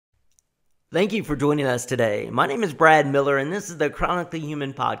Thank you for joining us today. My name is Brad Miller, and this is the Chronically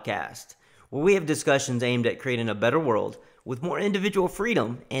Human podcast, where we have discussions aimed at creating a better world with more individual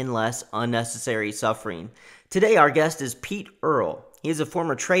freedom and less unnecessary suffering. Today, our guest is Pete Earle. He is a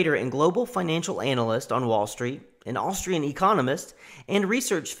former trader and global financial analyst on Wall Street, an Austrian economist, and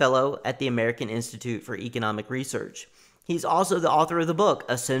research fellow at the American Institute for Economic Research. He's also the author of the book,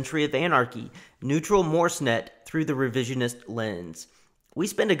 A Century of Anarchy, Neutral Moresnet Through the Revisionist Lens. We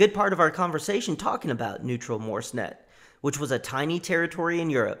spend a good part of our conversation talking about Neutral Moresnet, which was a tiny territory in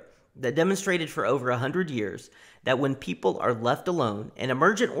Europe that demonstrated for over 100 years that when people are left alone, an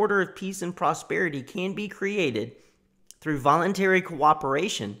emergent order of peace and prosperity can be created through voluntary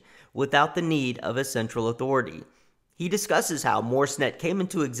cooperation without the need of a central authority. He discusses how Moresnet came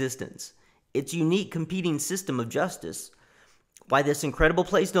into existence, its unique competing system of justice, why this incredible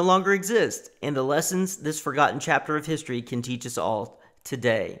place no longer exists, and the lessons this forgotten chapter of history can teach us all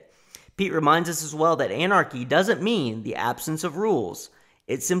today. Pete reminds us as well that anarchy doesn't mean the absence of rules.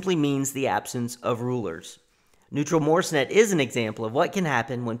 It simply means the absence of rulers. Neutral Moresnet is an example of what can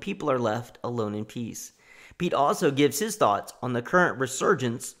happen when people are left alone in peace. Pete also gives his thoughts on the current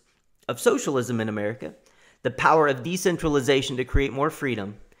resurgence of socialism in America, the power of decentralization to create more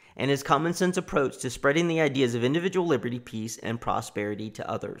freedom, and his common sense approach to spreading the ideas of individual liberty, peace, and prosperity to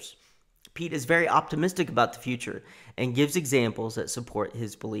others. Pete is very optimistic about the future and gives examples that support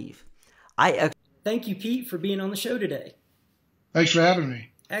his belief. Thank you, Pete, for being on the show today. Thanks for having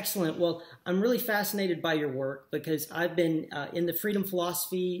me. Excellent. Well, I'm really fascinated by your work because I've been in the freedom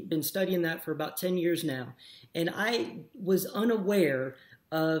philosophy, been studying that for about 10 years now. And I was unaware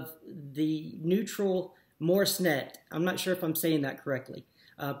of the Neutral Moresnet. I'm not sure if I'm saying that correctly.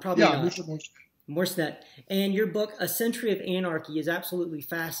 Probably not. Neutral Moresnet. Moresnet. And your book, A Century of Anarchy, is absolutely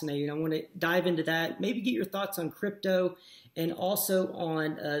fascinating. I want to dive into that, maybe get your thoughts on crypto and also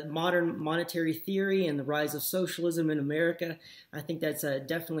on modern monetary theory and the rise of socialism in America. I think that's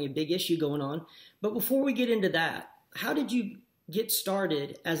definitely a big issue going on. But before we get into that, how did you get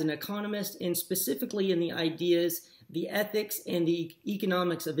started as an economist and specifically in the ideas, the ethics, and the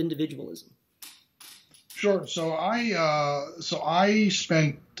economics of individualism? Sure. So I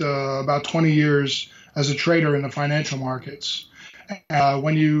spent about 20 years as a trader in the financial markets.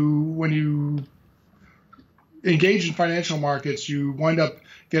 When you engage in financial markets, you wind up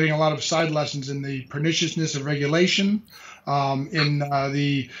getting a lot of side lessons in the perniciousness of regulation,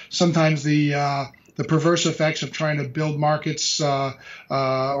 in sometimes the perverse effects of trying to build markets or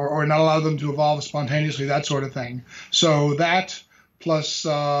not allow them to evolve spontaneously, that sort of thing. So that, plus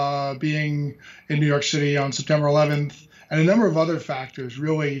being in New York City on September 11th, and a number of other factors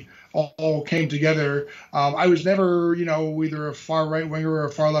really all came together. I was never, either a far right winger or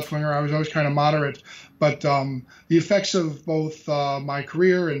a far left winger. I was always kind of moderate. But the effects of both my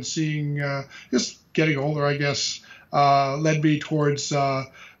career and seeing, just getting older, I guess, led me towards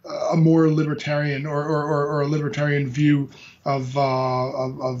a more libertarian or a libertarian view of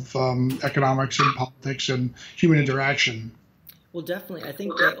economics and politics and human interaction. Well, definitely. I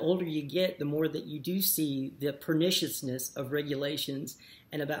think the older you get, the more that you do see the perniciousness of regulations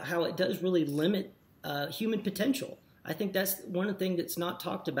and about how it does really limit human potential. I think that's one thing that's not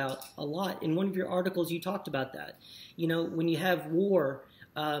talked about a lot. In one of your articles, you talked about that. When you have war,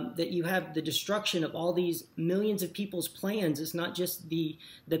 that you have the destruction of all these millions of people's plans. It's not just the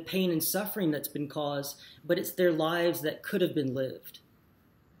pain and suffering that's been caused, but it's their lives that could have been lived.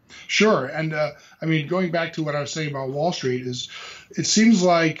 Sure. And going back to what I was saying about Wall Street, it seems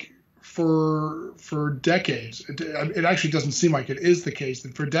like for decades, it actually doesn't seem like it is the case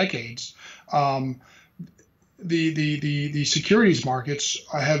that for decades, the securities markets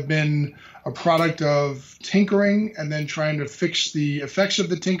have been a product of tinkering and then trying to fix the effects of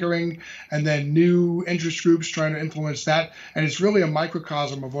the tinkering, and then new interest groups trying to influence that. And it's really a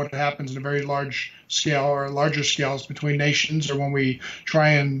microcosm of what happens in a very large scale or larger scales between nations, or when we try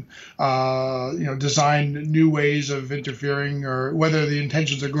and design new ways of interfering, or whether the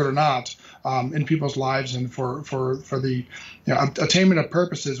intentions are good or not, in people's lives and for the attainment of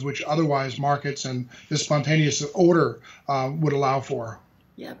purposes which otherwise markets and the spontaneous order would allow for.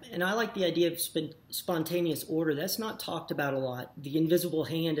 Yeah, and I like the idea of spontaneous order. That's not talked about a lot. The invisible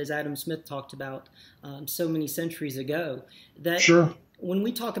hand, as Adam Smith talked about so many centuries ago. That Sure. When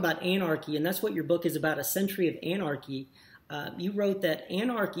we talk about anarchy, and that's what your book is about, A Century of Anarchy, you wrote that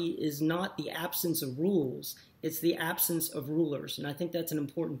anarchy is not the absence of rules, it's the absence of rulers. And I think that's an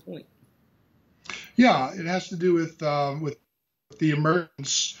important point. Yeah, it has to do with the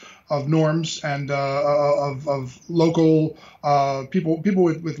emergence of norms and of local people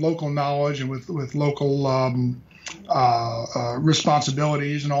with local knowledge and with local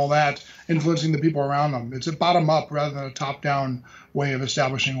responsibilities and all that, influencing the people around them. It's a bottom up rather than a top down way of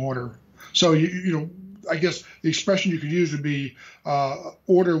establishing order. So I guess the expression you could use would be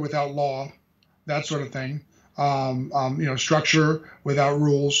order without law, that sort of thing. Structure without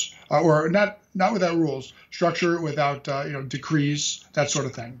rules, or not without rules, structure without decrees, that sort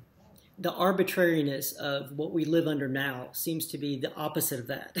of thing. The arbitrariness of what we live under now seems to be the opposite of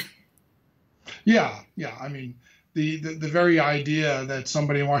that. Yeah. I mean, the very idea that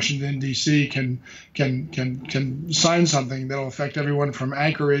somebody in Washington D.C. can sign something that'll affect everyone from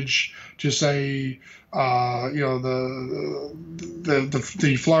Anchorage to say the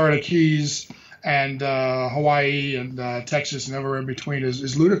Florida Keys and Hawaii and Texas and everywhere in between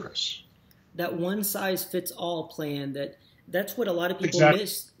is ludicrous. That one size fits all plan, that's what a lot of people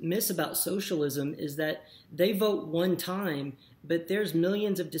miss about socialism, is that they vote one time, but there's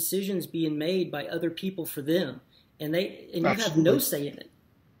millions of decisions being made by other people for them, and you have no say in it.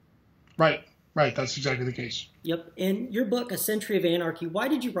 Right. That's exactly the case. Yep. In your book, A Century of Anarchy, why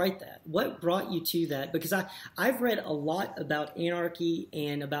did you write that? What brought you to that? Because I've read a lot about anarchy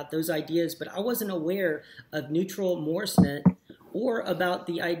and about those ideas, but I wasn't aware of Neutral Moresnet or about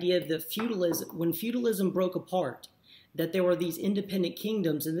the idea of the feudalism, when feudalism broke apart, that there were these independent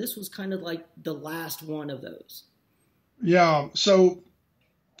kingdoms, and this was kind of like the last one of those. Yeah. So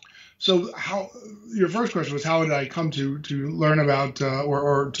how, your first question was, how did I come to learn about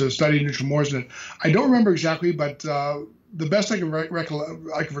or to study Neutral Moresnet? I don't remember exactly, but the best I can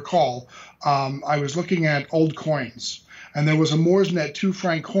recall, I was looking at old coins, and there was a Moresnet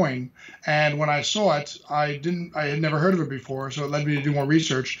 2-franc coin, and when I saw it, I had never heard of it before, so it led me to do more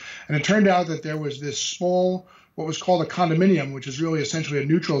research, and it turned out that there was this small, what was called a condominium, which is really essentially a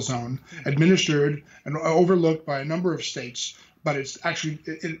neutral zone, administered and overlooked by a number of states. But it's actually,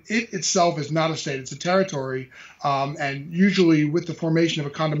 it itself is not a state, it's a territory. And usually with the formation of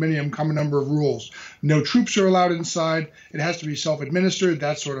a condominium come a number of rules. No troops are allowed inside, it has to be self-administered,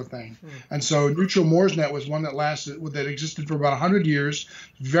 that sort of thing. And so Neutral Moresnet was one that existed for about 100 years,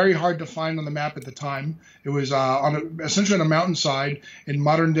 very hard to find on the map at the time. It was essentially on a mountainside in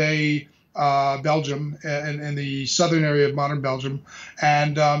modern day Belgium, in the southern area of modern Belgium,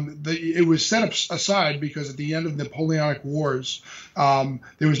 and it was set aside because at the end of the Napoleonic Wars,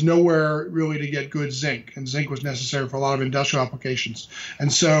 there was nowhere really to get good zinc, and zinc was necessary for a lot of industrial applications.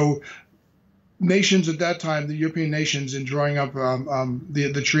 And so nations at that time, the European nations, in drawing up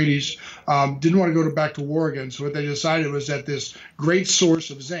the treaties, didn't want to go back to war again. So what they decided was that this great source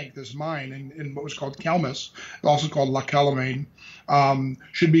of zinc, this mine in what was called Kelmis, also called La Calamine,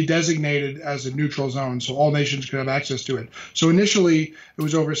 should be designated as a neutral zone so all nations could have access to it. So initially, it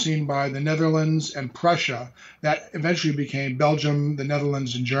was overseen by the Netherlands and Prussia. That eventually became Belgium, the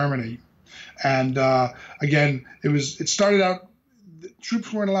Netherlands, and Germany. And again, it started out,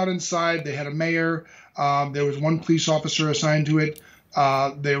 troops weren't allowed inside. They had a mayor. There was one police officer assigned to it.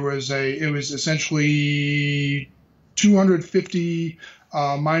 It was essentially 250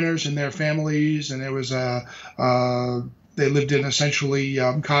 miners and their families, and there was they lived in essentially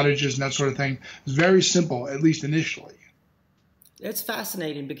cottages and that sort of thing. It was very simple, at least initially. It's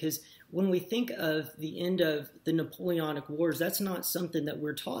fascinating because when we think of the end of the Napoleonic Wars, that's not something that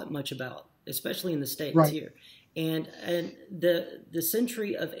we're taught much about, especially in the States here. And the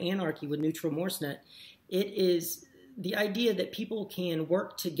Century of Anarchy with Neutral Moresnet, it is the idea that people can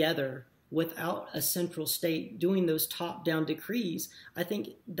work together without a central state doing those top-down decrees. I think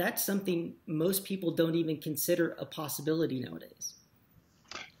that's something most people don't even consider a possibility nowadays.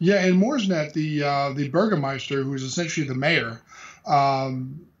 Yeah, in Moresnet, the Burgermeister, who was essentially the mayor,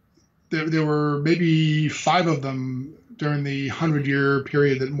 there were maybe 5 of them during the 100-year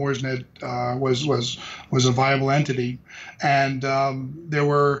period that Moresnet was a viable entity, and there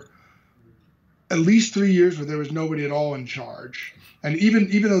were at least 3 years where there was nobody at all in charge. And even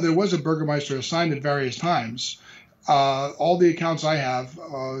though there was a Burgermeister assigned at various times, all the accounts I have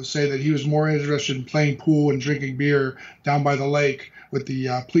say that he was more interested in playing pool and drinking beer down by the lake with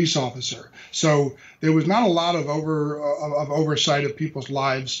the police officer. So there was not a lot of oversight of people's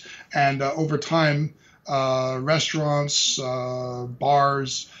lives, and over time, restaurants,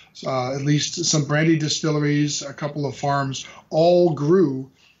 bars, at least some brandy distilleries, a couple of farms, all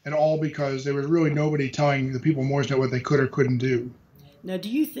grew, and all because there was really nobody telling the people of Moresnet what they could or couldn't do. Now, do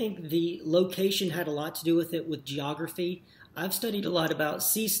you think the location had a lot to do with it, with geography? I've studied a lot about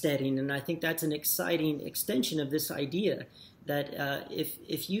seasteading, and I think that's an exciting extension of this idea that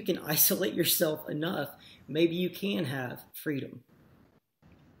if you can isolate yourself enough, maybe you can have freedom.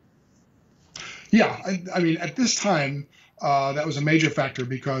 Yeah, I mean, at this time, that was a major factor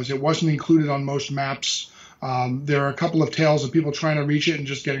because it wasn't included on most maps. There are a couple of tales of people trying to reach it and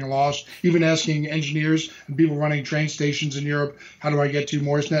just getting lost, even asking engineers and people running train stations in Europe, how do I get to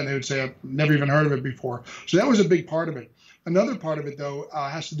Moresnet? And they would say, I've never even heard of it before. So that was a big part of it. Another part of it, though,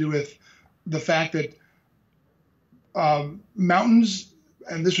 has to do with the fact that mountains,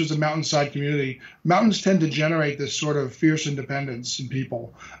 and this was a mountainside community, mountains tend to generate this sort of fierce independence in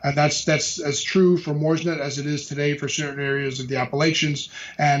people. And that's as true for Moresnet as it is today for certain areas of the Appalachians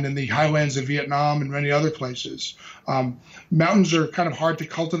and in the highlands of Vietnam and many other places. Mountains are kind of hard to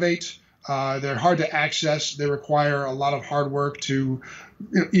cultivate. They're hard to access. They require a lot of hard work to,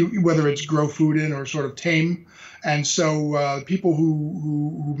 whether it's grow food in or sort of tame. And so people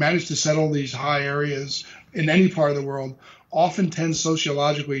who manage to settle these high areas in any part of the world often tend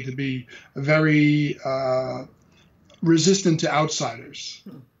sociologically to be very resistant to outsiders.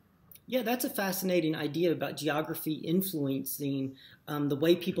 Yeah, that's a fascinating idea about geography influencing the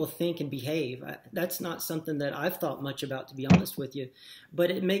way people think and behave. That's not something that I've thought much about, to be honest with you. But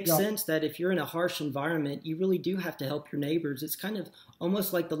it makes sense that if you're in a harsh environment, you really do have to help your neighbors. It's kind of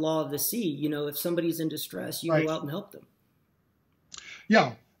almost like the law of the sea. You know, if somebody's in distress, you go out and help them.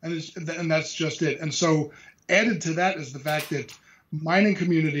 Yeah, and that's just it. And so added to that is the fact that mining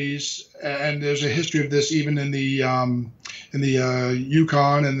communities, and there's a history of this even in the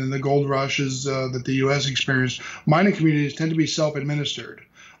Yukon and in the gold rushes that the U.S. experienced, mining communities tend to be self-administered,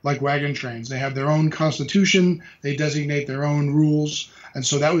 like wagon trains. They have their own constitution, they designate their own rules, and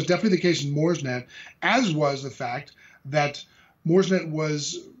so that was definitely the case in Moresnet, as was the fact that Moresnet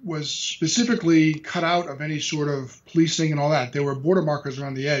was specifically cut out of any sort of policing and all that. There were border markers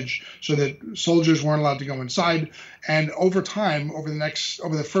around the edge so that soldiers weren't allowed to go inside. And over time, over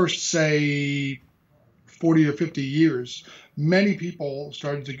the first, say, 40 or 50 years, many people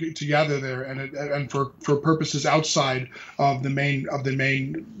started to gather there, and for purposes outside of the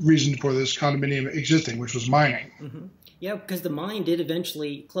main reason for this condominium existing, which was mining. Mm-hmm. Yeah, because the mine did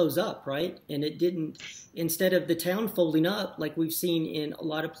eventually close up, right? And it didn't, instead of the town folding up, like we've seen in a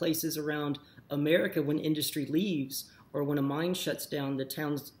lot of places around America when industry leaves or when a mine shuts down, the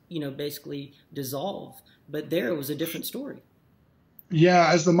towns, basically dissolve. But there it was a different story. Yeah,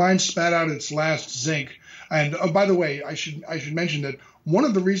 as the mine spat out its last zinc. And by the way, I should mention that one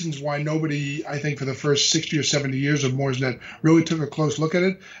of the reasons why nobody, I think, for the first 60 or 70 years of Moresnet really took a close look at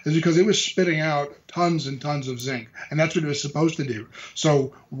it is because it was spitting out tons and tons of zinc, and that's what it was supposed to do.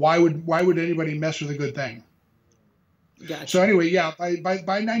 So why would anybody mess with a good thing? Gotcha. So anyway, yeah, by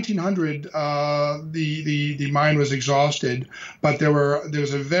 1900, the mine was exhausted, but there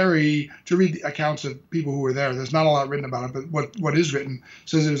was a to read the accounts of people who were there. There's not a lot written about it, but what is written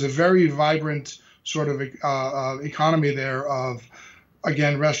says it was a very vibrant sort of economy there of,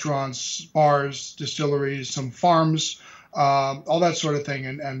 again, restaurants, bars, distilleries, some farms, all that sort of thing,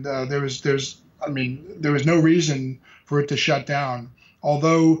 and there was no reason for it to shut down.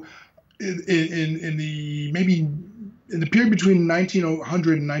 Although in the period between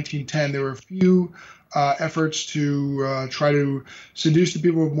 1900 and 1910, there were a few efforts to try to seduce the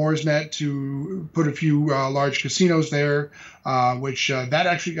people of Moresnet to put a few large casinos there, which that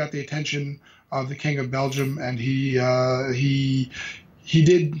actually got the attention of the King of Belgium, and he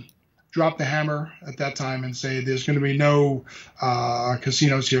did drop the hammer at that time and say there's going to be no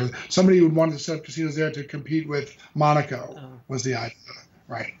casinos here. Somebody would want to set up casinos there to compete with Monaco was the idea.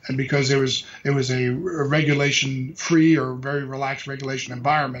 Right, and because it was a regulation-free or very relaxed regulation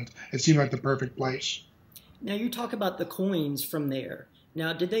environment, it seemed like the perfect place. Now you talk about the coins from there.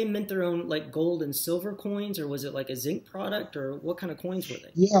 Now, did they mint their own like gold and silver coins, or was it like a zinc product, or what kind of coins were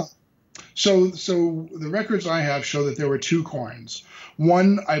they? Yeah, so the records I have show that there were two coins.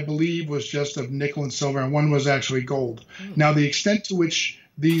 One, I believe, was just of nickel and silver, and one was actually gold. Now, the extent to which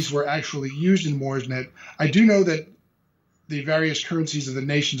these were actually used in Moresnet, I do know that the various currencies of the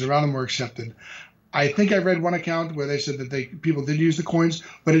nations around them were accepted. I think I read one account where they said that people did use the coins,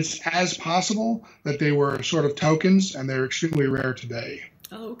 but it's as possible that they were sort of tokens, and they're extremely rare today.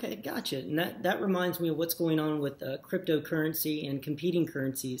 Oh, okay, gotcha. And that reminds me of what's going on with cryptocurrency and competing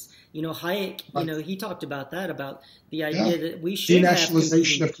currencies. Hayek, he talked about that, about the idea that we should have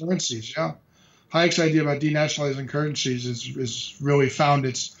denationalization of currencies. Yeah, Hayek's idea about denationalizing currencies is really found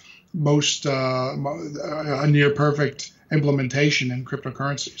its most a near perfect implementation in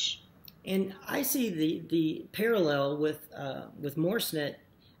cryptocurrencies. And I see the parallel with Moresnet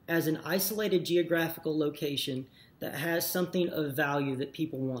as an isolated geographical location that has something of value that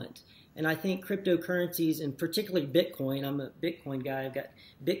people want. And I think cryptocurrencies, and particularly Bitcoin, I'm a Bitcoin guy, I've got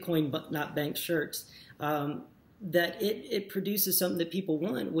Bitcoin but not bank shirts, that it produces something that people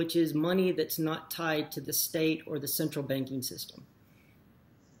want, which is money that's not tied to the state or the central banking system.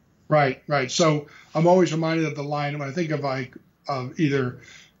 Right, right. So I'm always reminded of the line when I think of either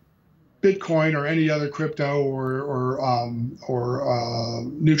Bitcoin or any other crypto or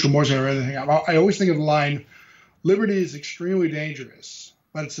Neutral Moresnet or anything. I always think of the line, "Liberty is extremely dangerous,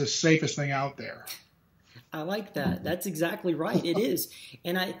 but it's the safest thing out there." I like that. That's exactly right. It is.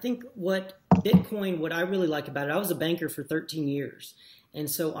 And I think what I really like about it, I was a banker for 13 years. And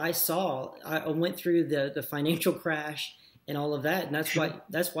so I went through the financial crash and all of that. And that's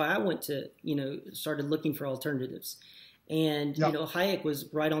why I went to, started looking for alternatives. And, Yep. Hayek was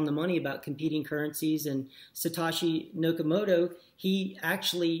right on the money about competing currencies, and Satoshi Nakamoto, he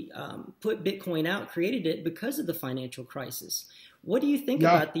actually put Bitcoin out, created it because of the financial crisis. What do you think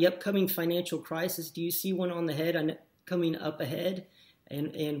about the upcoming financial crisis? Do you see one on the head coming up ahead?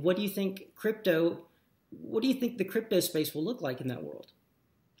 And what do you think the crypto space will look like in that world?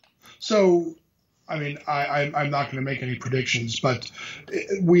 So, I mean, I'm not going to make any predictions, but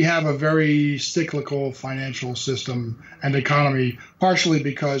we have a very cyclical financial system and economy, partially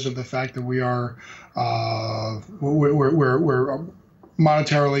because of the fact that we're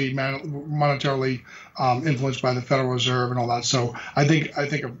monetarily influenced by the Federal Reserve and all that. So I think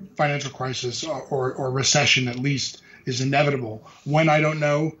a financial crisis or recession at least is inevitable. When, I don't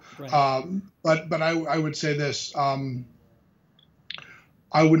know, right. But I would say this: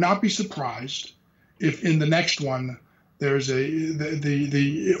 I would not be surprised if in the next one there's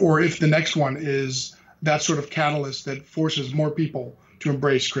if the next one is that sort of catalyst that forces more people to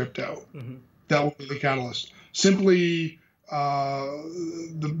embrace crypto. Mm-hmm. That will be the catalyst. Simply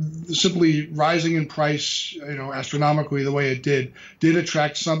rising in price, astronomically the way it did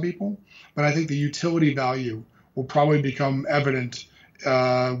attract some people, but I think the utility value will probably become evident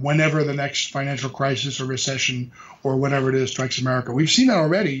whenever the next financial crisis or recession or whatever it is strikes America. We've seen that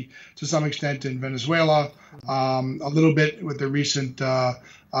already to some extent in Venezuela, a little bit with the recent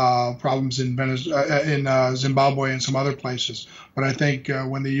problems in Zimbabwe and some other places. But I think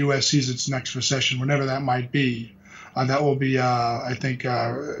when the U.S. sees its next recession, whenever that might be, that will be, I think,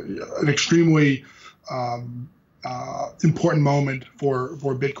 an extremely important moment for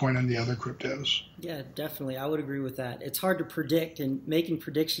Bitcoin and the other cryptos. Yeah, definitely. I would agree with that. It's hard to predict, and making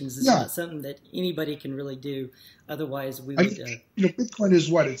predictions is not something that anybody can really do. Otherwise, we would. Bitcoin is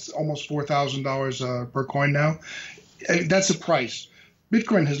what? It's almost $4,000 per coin now. That's a price.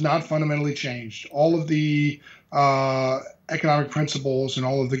 Bitcoin has not fundamentally changed. All of the economic principles and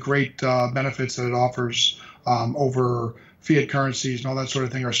all of the great benefits that it offers over fiat currencies and all that sort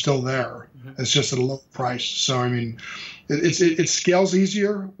of thing are still there. Mm-hmm. It's just at a low price. So, I mean, it scales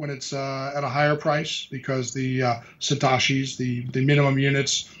easier when it's at a higher price because the Satoshis, the minimum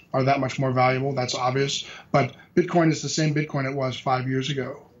units, are that much more valuable. That's obvious. But Bitcoin is the same Bitcoin it was 5 years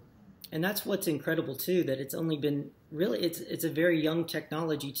ago. And that's what's incredible, too, that it's only been really it's a very young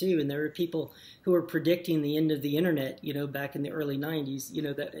technology, too. And there are people who are predicting the end of the Internet, back in the early 90s,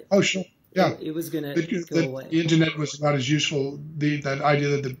 that. Oh, sure. Yeah, it was going to go away. The internet was about as useful. That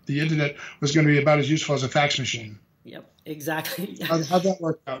idea that the internet was going to be about as useful as a fax machine. Yep, exactly. How'd that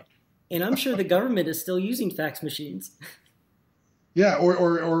work out? And I'm sure the government is still using fax machines. Yeah, or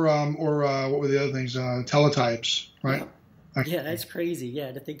what were the other things? Teletypes, right? Yeah, that's crazy.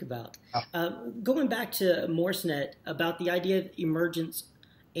 Yeah, to think about. Going back to Moresnet, about the idea of emergence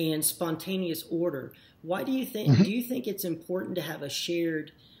and spontaneous order. Why do you think? Mm-hmm. Do you think it's important to have a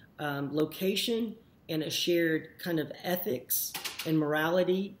shared location and a shared kind of ethics and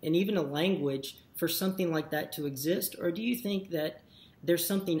morality and even a language for something like that to exist? Or do you think that there's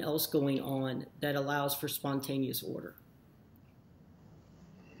something else going on that allows for spontaneous order?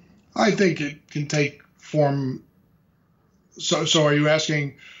 I think it can take form. So are you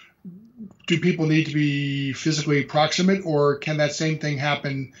asking, do people need to be physically proximate, or can that same thing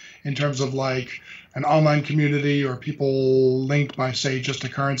happen in terms of like an online community or people linked by, say, just a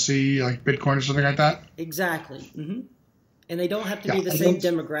currency like Bitcoin or something like that? Exactly. Mm-hmm. And they don't have to be the same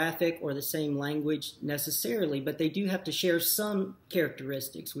demographic or the same language necessarily, but they do have to share some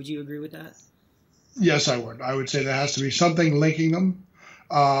characteristics. Would you agree with that? Yes, I would. I would say there has to be something linking them.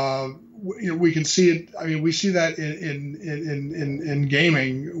 We can see it. I mean, we see that in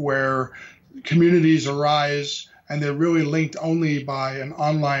gaming where communities arise and they're really linked only by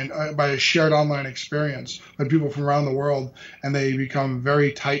by a shared online experience with people from around the world, and they become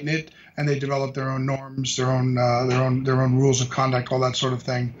very tight knit and they develop their own norms, their own rules of conduct, all that sort of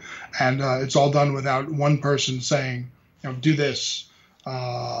thing, and it's all done without one person saying, do this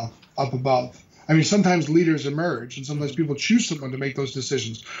up above. I mean, sometimes leaders emerge, and sometimes people choose someone to make those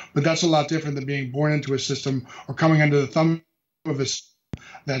decisions. But that's a lot different than being born into a system or coming under the thumb of a system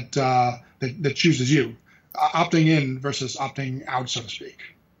that chooses you. Opting in versus opting out, so to speak.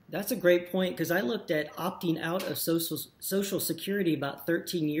 That's a great point, because I looked at opting out of Social Security about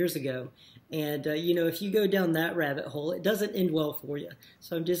 13 years ago. And, if you go down that rabbit hole, it doesn't end well for you.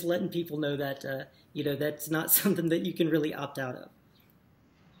 So I'm just letting people know that, that's not something that you can really opt out of.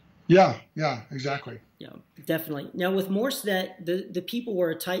 Yeah, exactly. Yeah, definitely. Now with Moresnet, the people were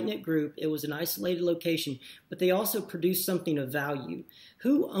a tight-knit group. It was an isolated location, but they also produced something of value.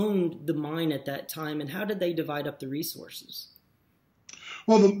 Who owned the mine at that time, and how did they divide up the resources?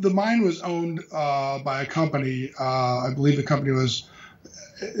 Well, the mine was owned by a company. I believe the company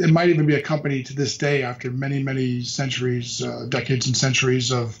it might even be a company to this day after many, many centuries, decades and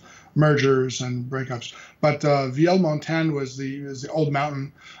centuries of mergers and breakups. But Montagne was the old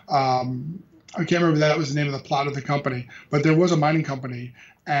mountain. I can't remember that was the name of the plot of the company, but there was a mining company.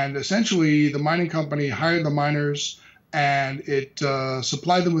 And essentially, the mining company hired the miners, and it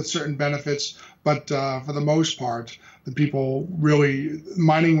supplied them with certain benefits. But for the most part, the people really,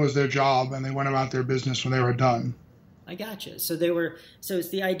 mining was their job, and they went about their business when they were done. I gotcha. So it's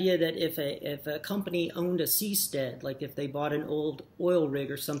the idea that if a company owned a seastead, like if they bought an old oil rig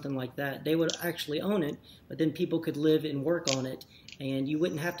or something like that, they would actually own it, but then people could live and work on it, and you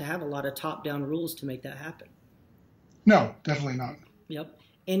wouldn't have to have a lot of top-down rules to make that happen. No, definitely not. Yep.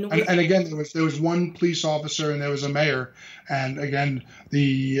 And again, there was one police officer and there was a mayor, and again,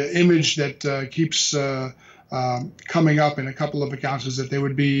 the image that keeps coming up in a couple of accounts is that they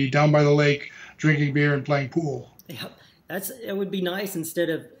would be down by the lake drinking beer and playing pool. Yep. It would be nice instead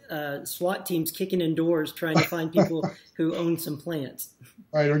of SWAT teams kicking in doors trying to find people who own some plants.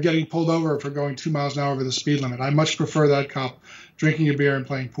 Right, or getting pulled over for going 2 miles an hour over the speed limit. I much prefer that cop drinking a beer and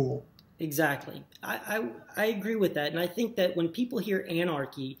playing pool. Exactly. I agree with that. And I think that when people hear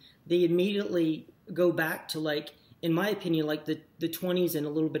anarchy, they immediately go back to, like, in my opinion, like the 20s and a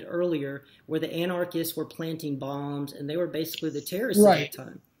little bit earlier, where the anarchists were planting bombs and they were basically the terrorists at that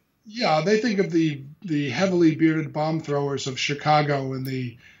time. Yeah, they think of the heavily bearded bomb throwers of Chicago in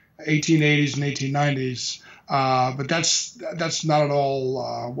the 1880s and 1890s, but that's not at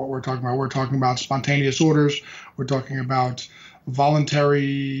all what we're talking about. We're talking about spontaneous orders. We're talking about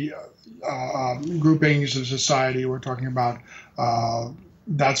voluntary groupings of society. We're talking about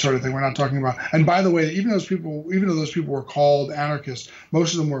that sort of thing. We're not talking about. And by the way, even though those people were called anarchists,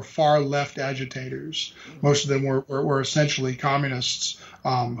 most of them were far left agitators. Most of them were essentially communists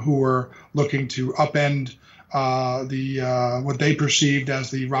who were looking to upend what they perceived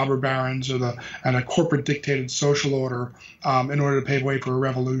as the robber barons and a corporate dictated social order in order to pave way for a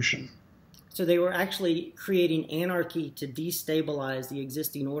revolution. So they were actually creating anarchy to destabilize the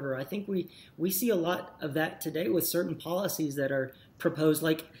existing order. I think we see a lot of that today with certain policies that are proposed,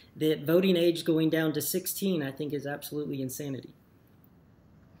 like the voting age going down to 16, I think is absolutely insanity.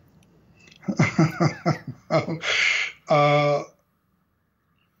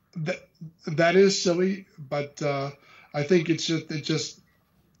 That is silly, but I think it just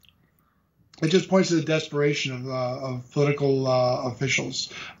points to the desperation of political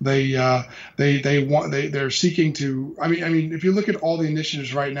officials. They're seeking to. I mean, if you look at all the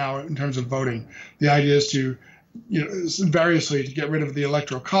initiatives right now in terms of voting, the idea is to, variously to get rid of the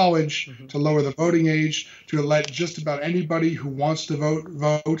electoral college, to lower the voting age, to let just about anybody who wants to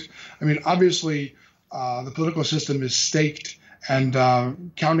vote. I mean, obviously, the political system is staked and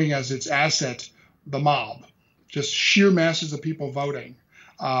counting as its asset the mob, just sheer masses of people voting.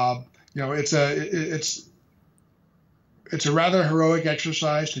 It's a rather heroic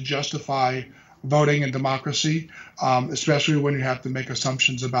exercise to justify voting and democracy, especially when you have to make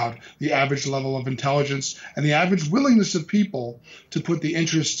assumptions about the average level of intelligence and the average willingness of people to put the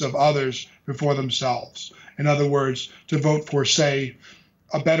interests of others before themselves. In other words, to vote for, say,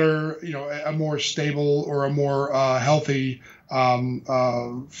 a better, a more stable or a more healthy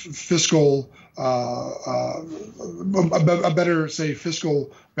fiscal, a better, say,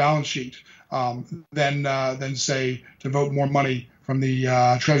 fiscal balance sheet than say to vote more money from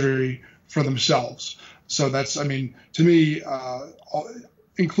the Treasury for themselves. So that's, to me,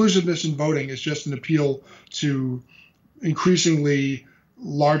 inclusiveness in voting is just an appeal to increasingly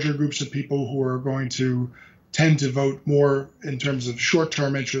larger groups of people who are going to tend to vote more in terms of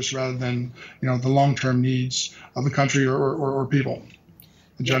short-term interests rather than, the long-term needs of the country or people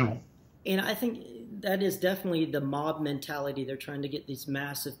in general. And I think that is definitely the mob mentality. They're trying to get these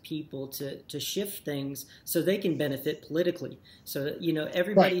massive people to shift things so they can benefit politically. So,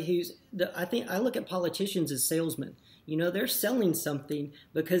 everybody right. I look at politicians as salesmen. They're selling something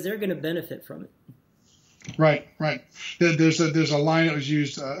because they're going to benefit from it. Right. There's a line that was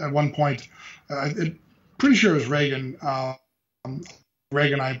used at one point. Pretty sure it was Reagan.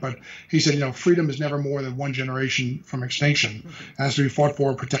 Reaganite, but he said, freedom is never more than one generation from extinction. It has to be fought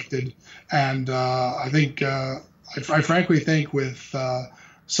for, protected. And I frankly think with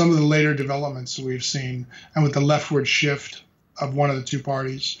some of the later developments that we've seen and with the leftward shift of one of the two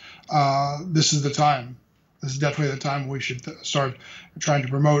parties, this is the time. This is definitely the time we should start trying to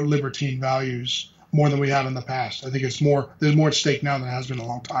promote libertine values more than we have in the past. I think there's more at stake now than it has been in a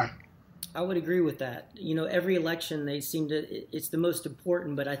long time. I would agree with that. Every election, it's the most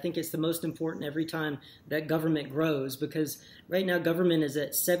important, but I think it's the most important every time that government grows, because right now government is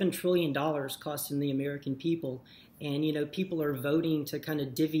at $7 trillion costing the American people. And, people are voting to kind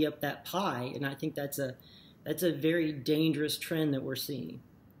of divvy up that pie. And I think that's a very dangerous trend that we're seeing.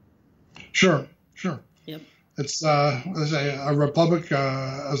 Sure. Yep. It's a republic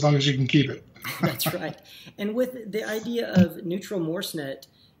as long as you can keep it. That's right. And with the idea of Neutral Moresnet,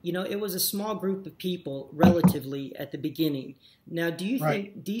 it was a small group of people relatively at the beginning. Now, do you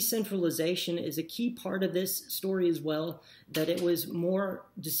think decentralization is a key part of this story as well, that it was more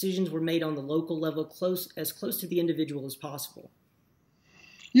decisions were made on the local level, as close to the individual as possible?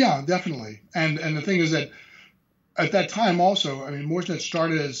 Yeah, definitely. And the thing is that at that time also, Moresnet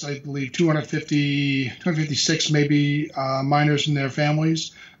started as, I believe, 256 maybe miners and their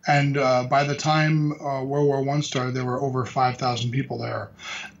families. And by the time World War I started, there were over 5,000 people there.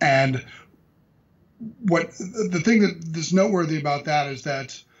 And the thing that's noteworthy about that is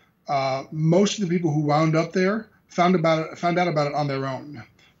that most of the people who wound up there found out about it on their own.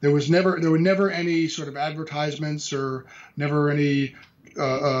 There were never any sort of advertisements or never any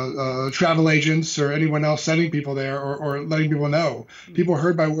travel agents or anyone else sending people there or letting people know. People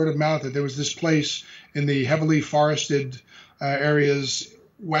heard by word of mouth that there was this place in the heavily forested areas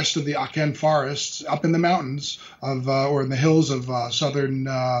west of the Aachen forests, up in the mountains or in the hills of southern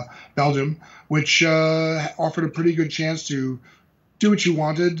Belgium, which offered a pretty good chance to do what you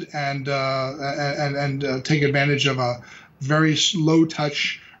wanted and take advantage of a very low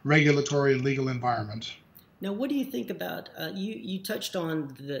touch regulatory and legal environment. Now, what do you think about, you touched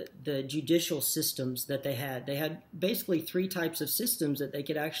on the judicial systems that they had. They had basically three types of systems that they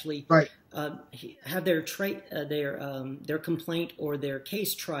could actually have their complaint or their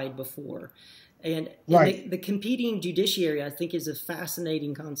case tried before. And the competing judiciary, I think, is a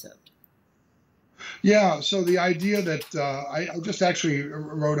fascinating concept. Yeah, so the idea that I just actually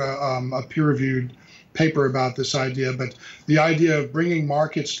wrote a peer-reviewed paper about this idea, but the idea of bringing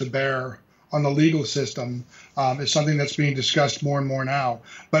markets to bear on the legal system is something that's being discussed more and more now.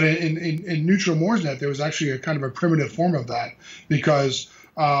 But in Neutral Moresnet, there was actually a kind of a primitive form of that, because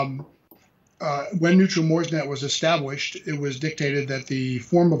when Neutral Moresnet was established, it was dictated that the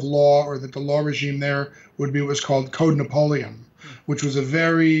form of law, or that the law regime there, would be what was called Code Napoleon, which was a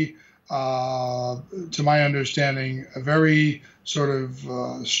very, to my understanding, a very sort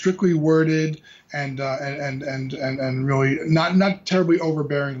of strictly worded and really not terribly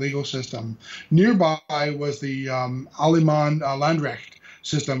overbearing legal system. Nearby was the Allgemein Landrecht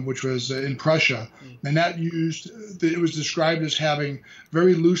system, which was in Prussia, and it was described as having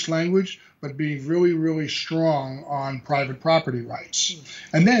very loose language, but being really, really strong on private property rights.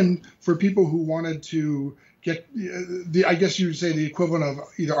 And then for people who wanted to get I guess you would say the equivalent of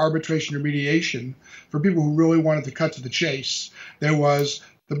either arbitration or mediation, for people who really wanted to cut to the chase, there was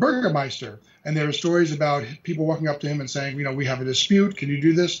the Burgermeister. And there were stories about people walking up to him and saying, we have a dispute, can you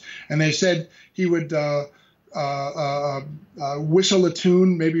do this? And they said he would whistle a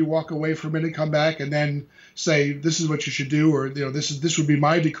tune, maybe walk away for a minute, come back, and then say, this is what you should do, or this would be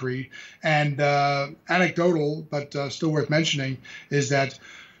my decree. And anecdotal, but still worth mentioning, is that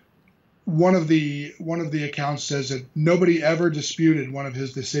one of the accounts says that nobody ever disputed one of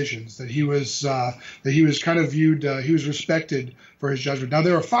his decisions, that he was kind of viewed, he was respected for his judgment. Now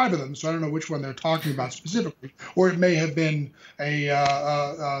there are 5 of them, so I don't know which one they're talking about specifically, or it may have been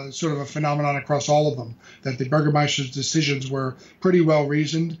a sort of a phenomenon across all of them, that the Burgermeister's decisions were pretty well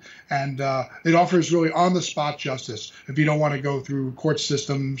reasoned, and it offers really on the spot justice if you don't want to go through court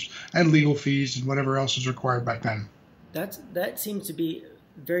systems and legal fees and whatever else was required back then. That seems to be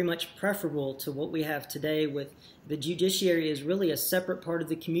very much preferable to what we have today, with the judiciary is really a separate part of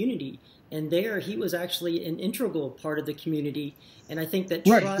the community. And there he was actually an integral part of the commundy. And I think that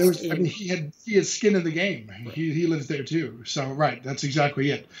trust he had skin in the game. Right. He lives there too. So that's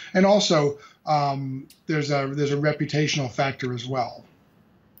exactly it. And also there's a reputational factor as well.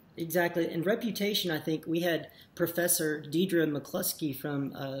 Exactly. And reputation, I think we had Professor Deidre McCluskey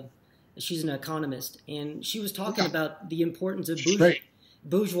from she's an economist, and she was talking about the importance of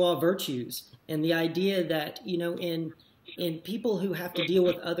bourgeois virtues, and the idea that in people who have to deal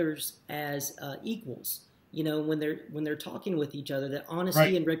with others as equals, when they're talking with each other, that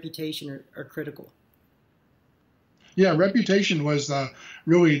honesty and reputation are critical. Yeah, reputation was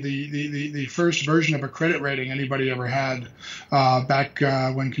really the first version of a credit rating anybody ever had back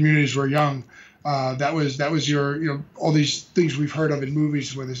when communities were young. That was your all these things we've heard of in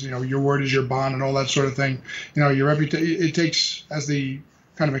movies, where there's your word is your bond and all that sort of thing. Your reputation, it takes, as the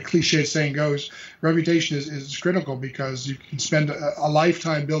kind of a cliched saying goes, reputation is critical, because you can spend a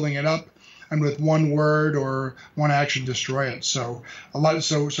lifetime building it up, and with one word or one action destroy it. So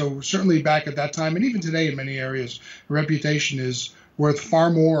certainly back at that time, and even today in many areas, reputation is worth far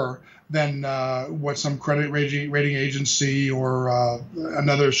more than what some credit rating agency or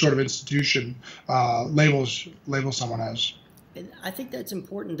another sort of institution labels someone as. And I think that's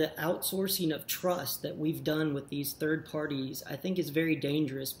important. The outsourcing of trust that we've done with these third parties, I think, is very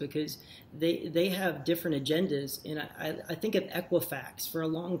dangerous, because they have different agendas. And I think of Equifax. For a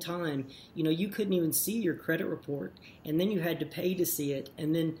long time, you couldn't even see your credit report, and then you had to pay to see it.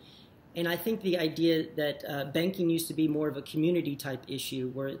 And I think the idea that banking used to be more of a community type issue,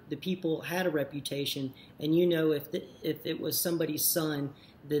 where the people had a reputation, and if it was somebody's son,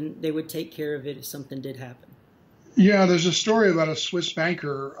 then they would take care of it if something did happen. Yeah, there's a story about a Swiss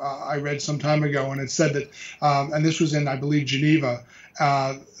banker I read some time ago, and it said that, and this was in, I believe, Geneva,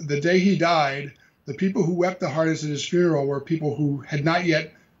 the day he died, the people who wept the hardest at his funeral were people who had not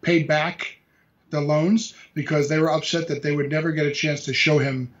yet paid back the loans, because they were upset that they would never get a chance to show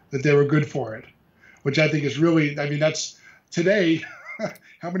him that they were good for it, which I think is really, that's today.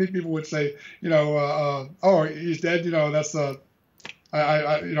 How many people would say, oh, he's dead, that's the,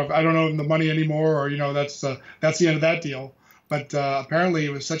 I don't owe him the money anymore, or that's the end of that deal. But apparently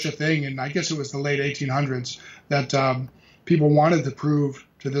it was such a thing, and I guess it was the late 1800s, that people wanted to prove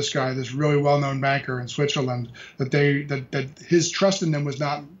to this guy, this really well-known banker in Switzerland, that his trust in them was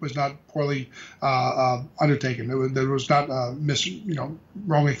not poorly undertaken. It was not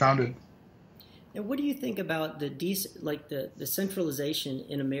wrongly founded. Now, what do you think about the centralization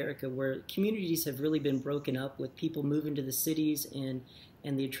in America, where communities have really been broken up, with people moving to the cities and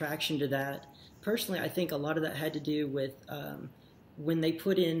the attraction to that? Personally, I think a lot of that had to do with when they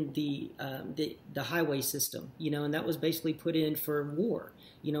put in the highway system, and that was basically put in for war.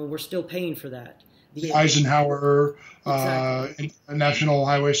 We're still paying for that. The Eisenhower exactly. National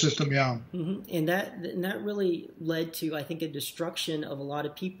Highway System, yeah. Mm-hmm. And that really led to, I think, a destruction of a lot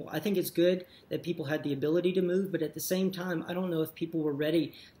of people. I think it's good that people had the ability to move, but at the same time, I don't know if people were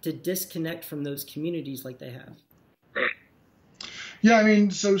ready to disconnect from those communities like they have. Yeah,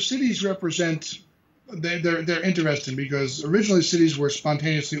 so cities represent, they're interesting, because originally cities were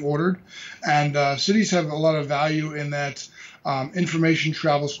spontaneously ordered, and cities have a lot of value in that information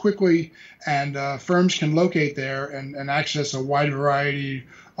travels quickly, and firms can locate there and access a wide variety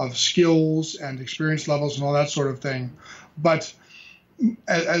of skills and experience levels and all that sort of thing. But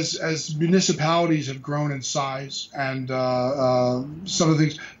as municipalities have grown in size, and some of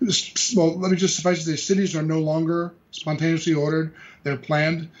the things, well, let me just suffice to say, cities are no longer spontaneously ordered, they're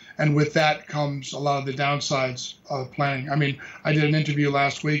planned, and with that comes a lot of the downsides of planning. I did an interview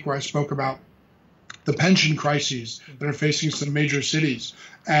last week where I spoke about the pension crises that are facing some major cities,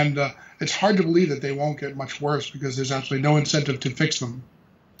 and it's hard to believe that they won't get much worse, because there's absolutely no incentive to fix them.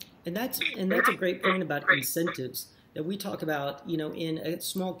 And that's a great point about incentives that we talk about. In a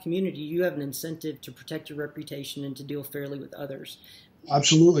small community, you have an incentive to protect your reputation and to deal fairly with others.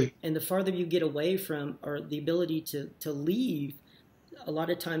 Absolutely. And the farther you get away from, or the ability to leave, a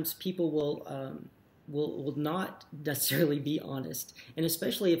lot of times people will not necessarily be honest, and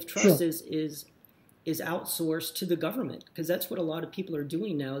especially if trust is outsourced to the government, because that's what a lot of people are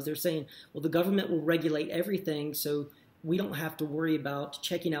doing now. Is they're saying, well, the government will regulate everything, so we don't have to worry about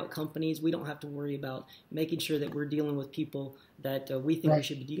checking out companies. We don't have to worry about making sure that we're dealing with people that we think we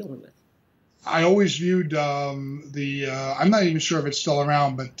should be dealing with. I always viewed I'm not even sure if it's still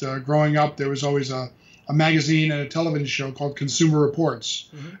around, but growing up, there was always a magazine and a television show called Consumer Reports.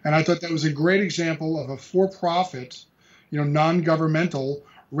 Mm-hmm. And I thought that was a great example of a for-profit, non-governmental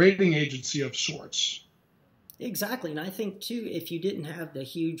rating agency of sorts. Exactly. And I think, too, if you didn't have the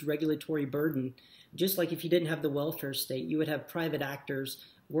huge regulatory burden, just like if you didn't have the welfare state, you would have private actors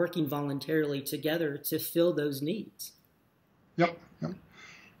working voluntarily together to fill those needs. Yep.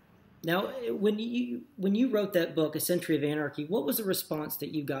 Now, when you wrote that book, A Century of Anarchy, what was the response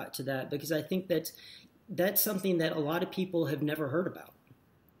that you got to that? Because I think that's something that a lot of people have never heard about.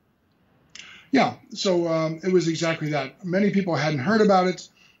 Yeah, so it was exactly that. Many people hadn't heard about it.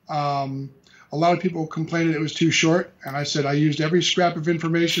 A lot of people complained it was too short, and I said I used every scrap of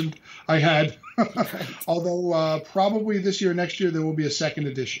information I had. Although probably this year, next year, there will be a second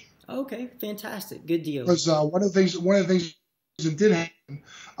edition. Okay, fantastic, good deal. Because one of the things that did happen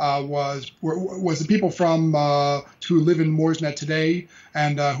was the people from who live in Moresnet today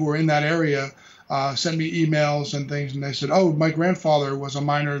and who are in that area sent me emails and things, and they said, "Oh, my grandfather was a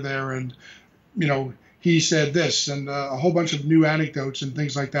miner there, and he said this," and a whole bunch of new anecdotes and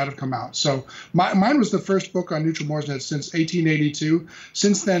things like that have come out. So mine was the first book on Neutral Moresnet since 1882.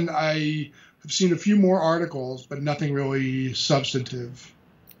 Since then, I have seen a few more articles, but nothing really substantive.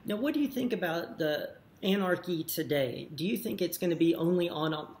 Now, what do you think about the Anarchy today? Do you think it's going to be only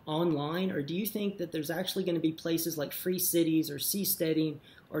online, or do you think that there's actually going to be places like Free Cities or Seasteading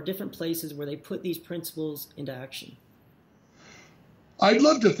or different places where they put these principles into action? I'd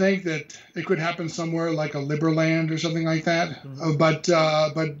love to think that it could happen somewhere like a Liberland or something like that.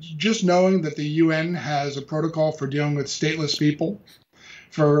 But just knowing that the UN has a protocol for dealing with stateless people,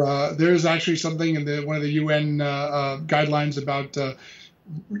 there's actually something in one of the UN guidelines about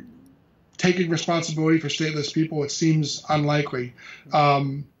taking responsibility for stateless people. It seems unlikely.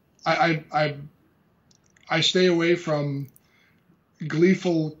 I stay away from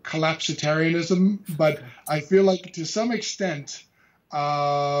gleeful collapsitarianism, but I feel like to some extent,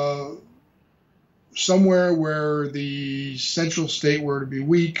 somewhere where the central state were to be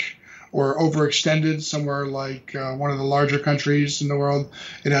weak or overextended, somewhere like one of the larger countries in the world,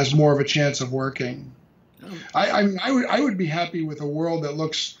 it has more of a chance of working. I would be happy with a world that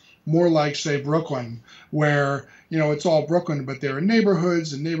looks more like, say, Brooklyn, where it's all Brooklyn, but there are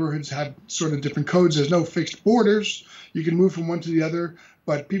neighborhoods, and neighborhoods have sort of different codes. There's no fixed borders. You can move from one to the other,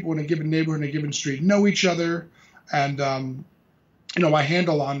 but people in a given neighborhood, in a given street, know each other. And my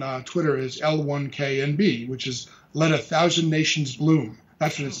handle on Twitter is L1KNB, which is Let a Thousand Nations Bloom.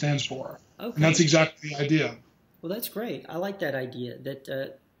 That's what it stands for. Okay. And that's exactly the idea. Well, that's great. I like that idea,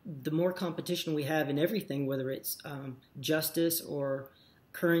 that the more competition we have in everything, whether it's justice or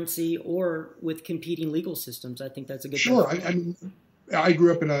currency or with competing legal systems, I think that's a good thing. Sure. I mean, I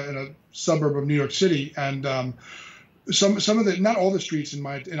grew up in a suburb of New York City, and some of the, not all the streets in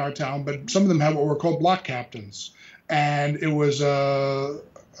our town, but some of them have what were called block captains. And it was a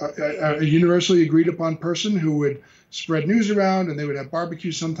universally agreed upon person who would spread news around, and they would have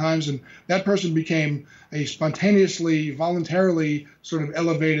barbecues sometimes. And that person became a spontaneously, voluntarily sort of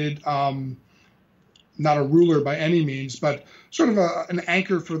elevated, not a ruler by any means, but sort of an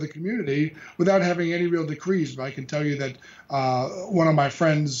anchor for the community without having any real decrees. But I can tell you that one of my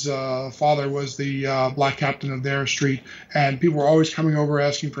friends' father was the black captain of their street, and people were always coming over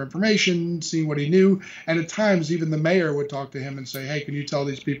asking for information, seeing what he knew. And at times, even the mayor would talk to him and say, "Hey, can you tell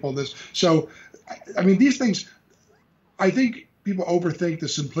these people this?" So, I mean, these things, I think people overthink the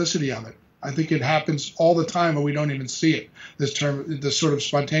simplicity of it. I think it happens all the time, and we don't even see it. This sort of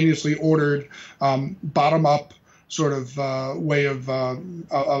spontaneously ordered, bottom-up sort of way of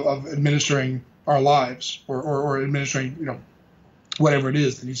administering our lives, or administering, whatever it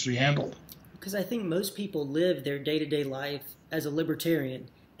is that needs to be handled. Because I think most people live their day-to-day life as a libertarian,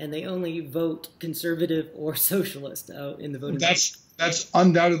 and they only vote conservative or socialist in the voting. That's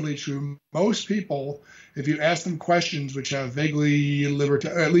undoubtedly true. Most people, if you ask them questions which have vaguely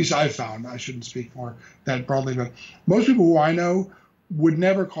libertarian, at least I've found, I shouldn't speak more that broadly, but most people who I know would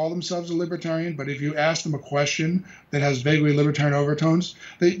never call themselves a libertarian. But if you ask them a question that has vaguely libertarian overtones,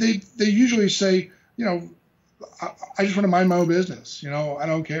 they usually say, I just want to mind my own business. I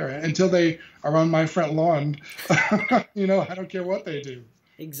don't care until they are on my front lawn. I don't care what they do.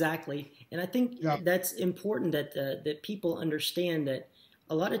 Exactly. And I think that's important that people understand that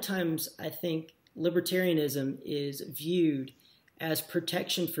a lot of times I think libertarianism is viewed as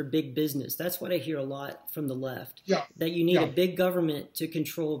protection for big business. That's what I hear a lot from the left. Yeah. That you need a big government to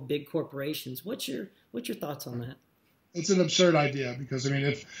control big corporations. What's your thoughts on that? It's an absurd idea, because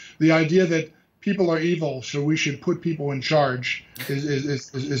if the idea that people are evil, so we should put people in charge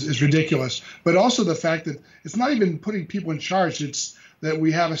is ridiculous. But also the fact that it's not even putting people in charge, it's that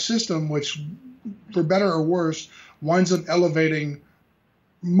we have a system which, for better or worse, winds up elevating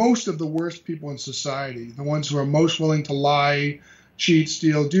most of the worst people in society, the ones who are most willing to lie, cheat,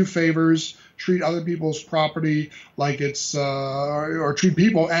 steal, do favors, treat other people's property like it's, or treat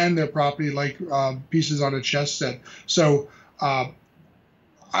people and their property like pieces on a chess set. So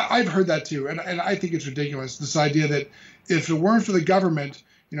I've heard that too, and I think it's ridiculous, this idea that if it weren't for the government,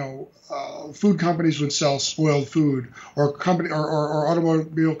 food companies would sell spoiled food, or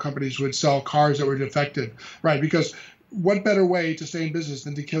automobile companies would sell cars that were defective, right? Because what better way to stay in business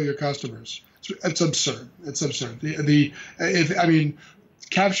than to kill your customers? It's absurd. It's absurd.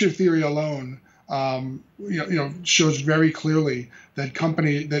 Capture theory alone, shows very clearly that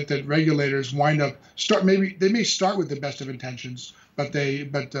that regulators wind up they may start with the best of intentions, but they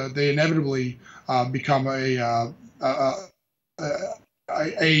inevitably become a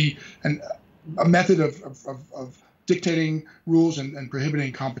method of dictating rules and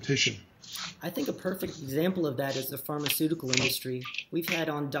prohibiting competition. I think a perfect example of that is the pharmaceutical industry. We've had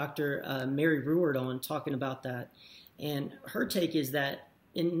on Dr. Mary Ruward on talking about that, and her take is that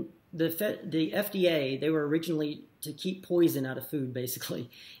in the FDA, they were originally to keep poison out of food, basically.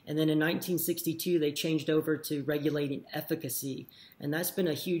 And then in 1962, they changed over to regulating efficacy. And that's been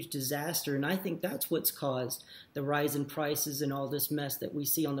a huge disaster. And I think that's what's caused the rise in prices and all this mess that we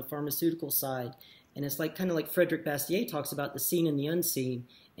see on the pharmaceutical side. And it's like kind of like Frederick Bastiat talks about the seen and the unseen.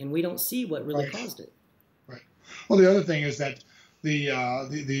 And we don't see what really caused it. Right. Well, the other thing is that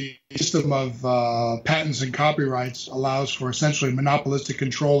the system of patents and copyrights allows for essentially monopolistic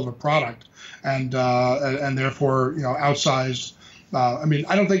control of a product, and therefore outsized. I mean,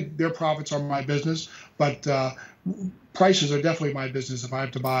 I don't think their profits are my business, but prices are definitely my business if I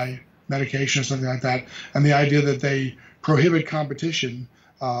have to buy medication or something like that. And the idea that they prohibit competition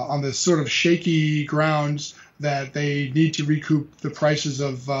on this sort of shaky grounds that they need to recoup the prices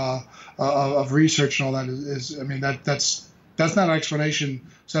of research and all that is I mean, that's not an explanation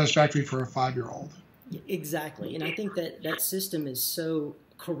satisfactory for a 5-year-old. Exactly, and I think that system is so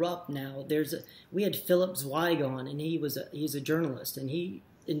corrupt now. We had Philip Zweig on, and he's a journalist, and he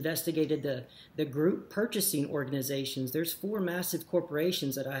investigated the group purchasing organizations. There's 4 massive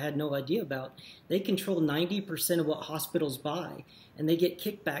corporations that I had no idea about. They control 90% of what hospitals buy, and they get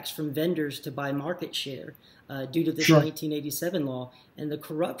kickbacks from vendors to buy market share due to this 1987 law. And the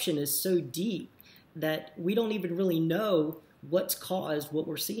corruption is so deep that we don't even really know what's caused what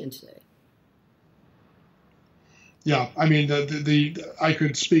we're seeing today. Yeah, I mean, I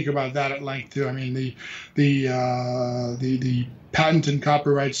could speak about that at length too. I mean, the patent and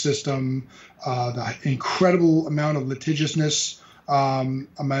copyright system, the incredible amount of litigiousness among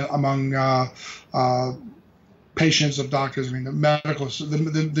patients of doctors. I mean, the medical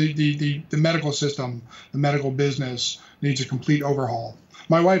system, the medical business needs a complete overhaul.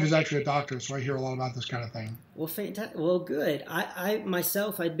 My wife is actually a doctor, so I hear a lot about this kind of thing. Well, fantastic. Well, good. I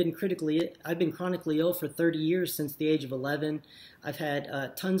myself, I've been chronically ill for 30 years since the age of 11. I've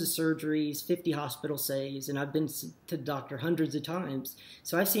had tons of surgeries, 50 hospital stays, and I've been to the doctor hundreds of times.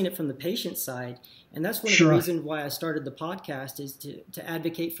 So I've seen it from the patient side, and that's one of the reasons why I started the podcast is to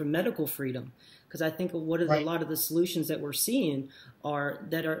advocate for medical freedom, because I think a lot of the solutions that we're seeing are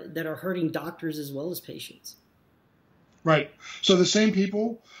hurting doctors as well as patients. Right. So the same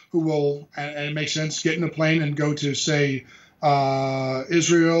people who will, and it makes sense, get in a plane and go to, say,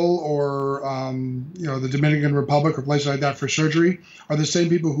 Israel or the Dominican Republic or places like that for surgery are the same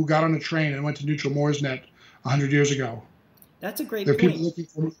people who got on a train and went to Neutral Moresnet 100 years ago. That's a great They're point.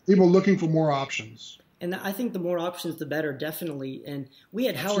 People looking for more options. And I think the more options, the better, definitely. And we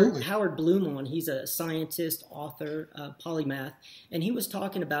had Howard Bloom on. He's a scientist, author, polymath, and he was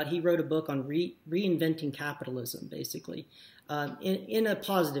talking about, he wrote a book on reinventing capitalism, basically, in a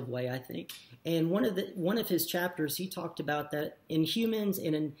positive way, I think. And one of his chapters, he talked about that in humans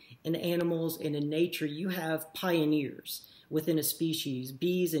and in animals and in nature, you have pioneers within a species,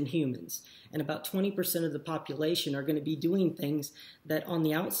 bees and humans. And about 20% of the population are going to be doing things that on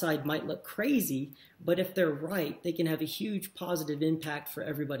the outside might look crazy, but if they're right, they can have a huge positive impact for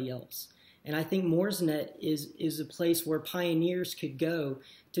everybody else. And I think Moresnet is a place where pioneers could go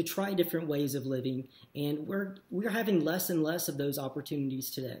to try different ways of living, and we're having less and less of those opportunities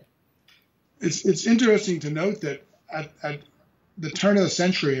today. It's interesting to note that at the turn of the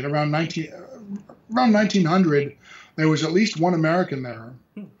century, at around 1900, there was at least one American there.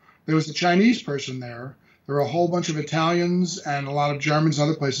 There was a Chinese person there. There were a whole bunch of Italians and a lot of Germans and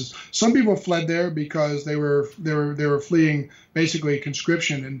other places. Some people fled there because they were fleeing basically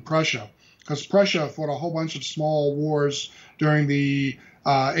conscription in Prussia, because Prussia fought a whole bunch of small wars during the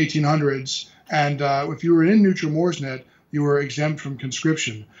 1800s. And if you were in Neutral Moresnet, you were exempt from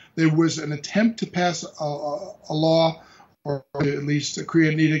conscription. There was an attempt to pass a law, or at least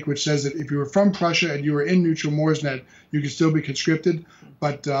create an edict which says that if you were from Prussia and you were in Neutral Moresnet, you could still be conscripted.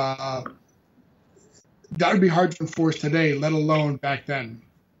 But that would be hard to enforce today, let alone back then.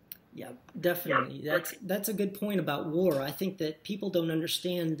 Yeah, definitely. That's a good point about war. I think that people don't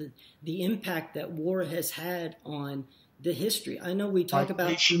understand the impact that war has had on the history. I know we talk about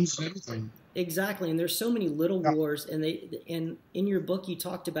nations and everything. Exactly, and there's so many little wars, and in your book you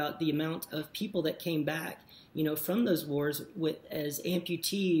talked about the amount of people that came back, from those wars as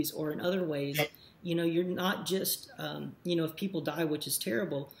amputees or in other ways. Yep. You're not just, if people die, which is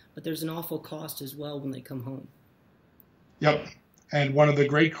terrible, but there's an awful cost as well when they come home. Yep. And one of the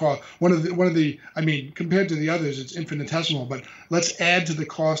great cost, I mean, compared to the others, it's infinitesimal. But let's add to the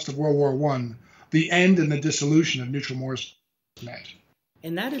cost of World War I the end and the dissolution of Neutral Moresnet.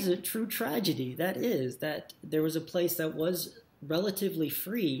 And that is a true tragedy. That there was a place that was relatively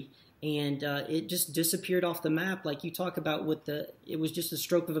free, and it just disappeared off the map, like you talk about it was just a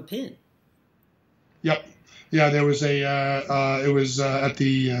stroke of a pen. Yep. Yeah, there was it was at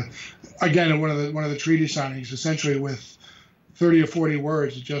the again one of the treaty signings, essentially with 30 or 40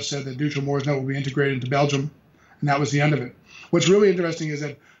 words. It just said that Neutral Moresnet will be integrated into Belgium, and that was the end of it. What's really interesting is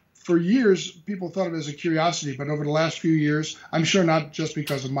that for years people thought of it as a curiosity, but over the last few years, I'm sure not just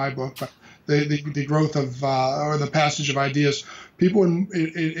because of my book, but the growth of or the passage of ideas, people in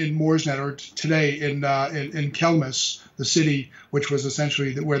Moresnet, or today in Kelmis, the city, which was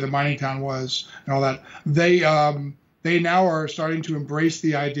essentially where the mining town was, and all that, they now are starting to embrace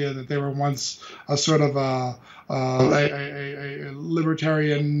the idea that they were once a sort of a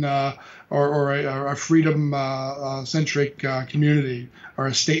libertarian or a freedom-centric community, or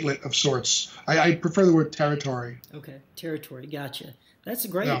a statelet of sorts. I prefer the word territory. Okay, territory, gotcha. That's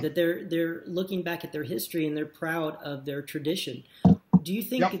great that they're looking back at their history and they're proud of their tradition. Do you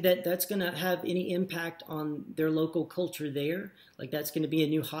think that that's going to have any impact on their local culture there? Like that's going to be a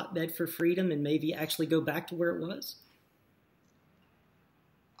new hotbed for freedom and maybe actually go back to where it was?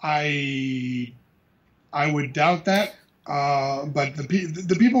 I would doubt that, but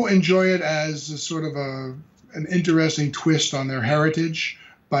the people enjoy it as a sort of an interesting twist on their heritage.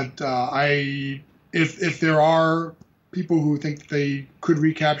 But if there are people who think they could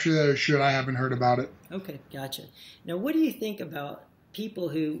recapture that or should, I haven't heard about it. Okay, gotcha. Now, what do you think about people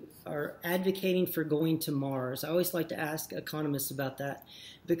who are advocating for going to Mars? I always like to ask economists about that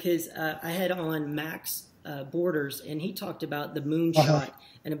because I had on Max Borders, and he talked about the moonshot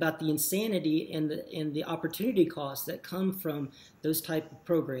and about the insanity and the opportunity costs that come from those type of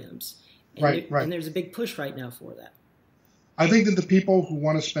programs. And right. And there's a big push right now for that. I think that the people who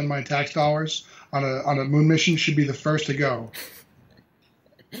want to spend my tax dollars on a moon mission should be the first to go.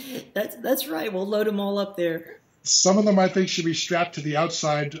 That's right. We'll load them all up there. Some of them, I think, should be strapped to the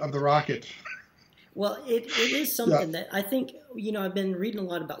outside of the rocket. Well, it is something that I think, I've been reading a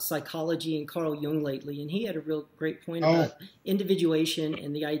lot about psychology and Carl Jung lately, and he had a real great point about individuation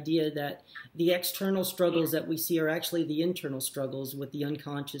and the idea that the external struggles that we see are actually the internal struggles with the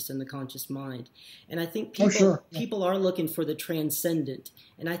unconscious and the conscious mind. And I think people are looking for the transcendent.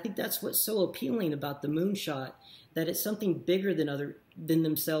 And I think that's what's so appealing about the moonshot, that it's something bigger than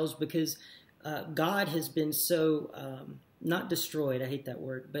themselves, because God has been so not destroyed, I hate that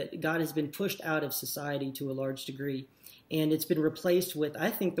word, but God has been pushed out of society to a large degree, and it's been replaced with,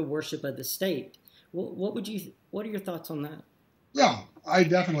 I think, the worship of the state. What are your thoughts on that? Yeah, I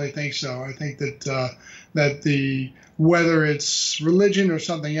definitely think so. I think that whether it's religion or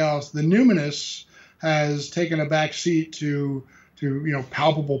something else, the numinous has taken a back seat to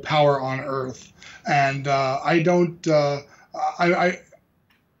palpable power on earth, and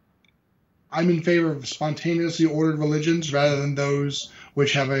I'm in favor of spontaneously ordered religions rather than those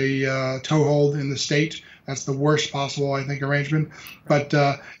which have a toehold in the state. That's the worst possible, I think, arrangement. But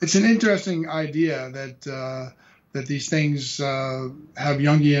it's an interesting idea that these things have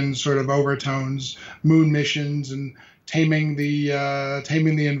Jungian sort of overtones, moon missions and taming the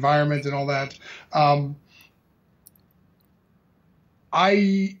environment and all that.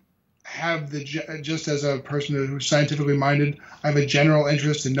 I have just as a person who's scientifically minded, I have a general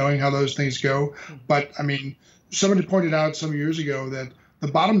interest in knowing how those things go. But I mean, somebody pointed out some years ago that the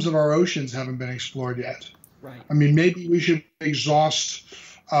bottoms of our oceans haven't been explored yet. Right. I mean, maybe we should exhaust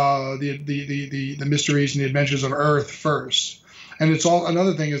the mysteries and the adventures of Earth first. And it's all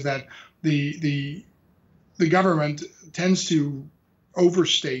another thing is that the government tends to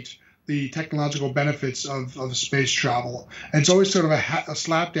overstate the technological benefits of space travel. And it's always sort of a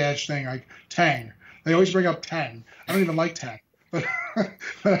slapdash thing, like Tang. They always bring up Tang. I don't even like Tang. But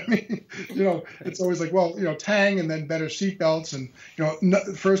I mean, it's always like, well, Tang and then better seatbelts. And,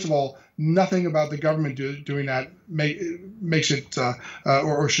 first of all, nothing about the government doing that makes it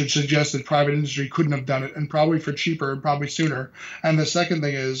or should suggest that private industry couldn't have done it, and probably for cheaper and probably sooner. And the second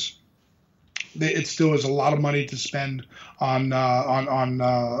thing is, it still is a lot of money to spend on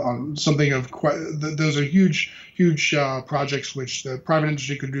something of those are huge projects which the private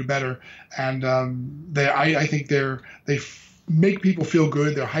industry could do better, and I think they make people feel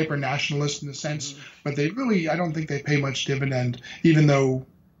good. They're hyper nationalist in a sense, but I don't think they pay much dividend, even though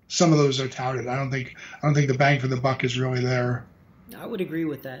some of those are touted. I don't think the bang for the buck is really there. I would agree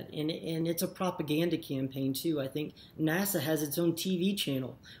with that, and it's a propaganda campaign too. I think NASA has its own TV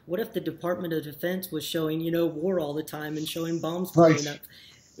channel. What if the Department of Defense was showing war all the time and showing bombs blowing up?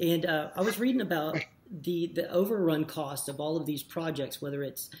 And I was reading about the overrun cost of all of these projects, whether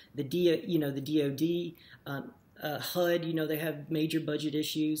it's the DoD, HUD. They have major budget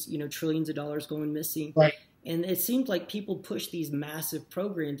issues. Trillions of dollars going missing. Right. And it seems like people push these massive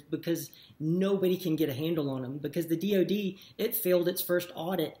programs because nobody can get a handle on them. Because the DoD, it failed its first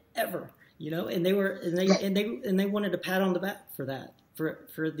audit ever, and they wanted a pat on the back for that,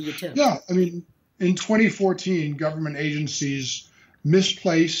 for the attempt. Yeah, I mean, in 2014, government agencies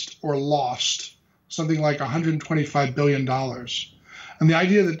misplaced or lost something like $125 billion. And the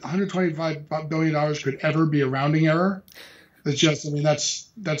idea that $125 billion could ever be a rounding error, it's just,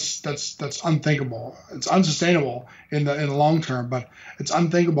 that's unthinkable. It's unsustainable in the long term, but it's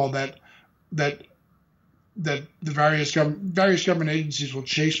unthinkable that the various government agencies will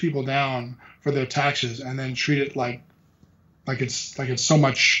chase people down for their taxes and then treat it like it's so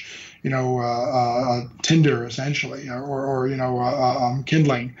much, tinder essentially, or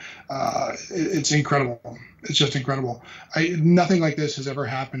kindling. It's incredible. It's just incredible. Nothing like this has ever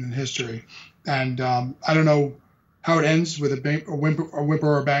happened in history, and I don't know how it ends with a whimper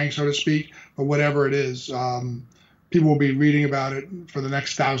or a bang, so to speak. But whatever it is, people will be reading about it for the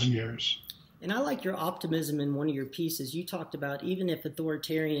next 1,000 years. And I like your optimism in one of your pieces. You talked about even if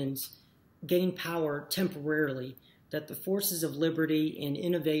authoritarians gain power temporarily, that the forces of liberty and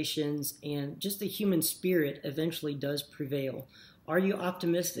innovations and just the human spirit eventually does prevail. Are you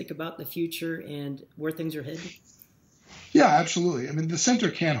optimistic about the future and where things are headed? Yeah, absolutely. I mean, the center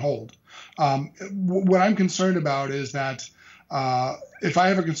can't hold. What I'm concerned about is that if I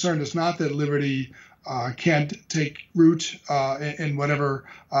have a concern, it's not that liberty can't take root in whatever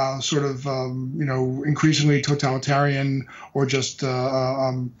sort of increasingly totalitarian or just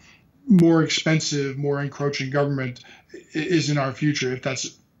more expensive, more encroaching government is in our future, if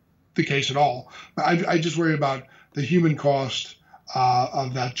that's the case at all. But I just worry about the human cost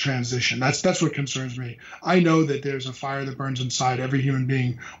of that transition. That's what concerns me. I know that there's a fire that burns inside. Every human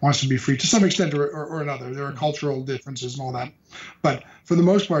being wants to be free to some extent or another. There are cultural differences and all that. But for the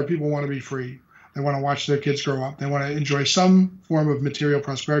most part, people want to be free. They want to watch their kids grow up. They want to enjoy some form of material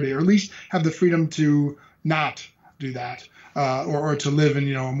prosperity, or at least have the freedom to not do that, or to live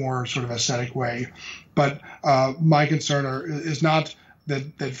in a more sort of ascetic way. But my concern is not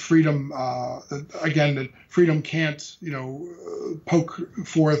that freedom, that freedom can't, poke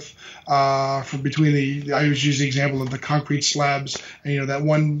forth from between I always use the example of the concrete slabs and, that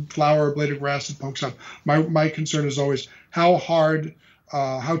one flower or blade of grass that pokes up. My concern is always how hard,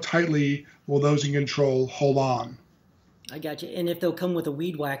 how tightly will those in control hold on? I got you. And if they'll come with a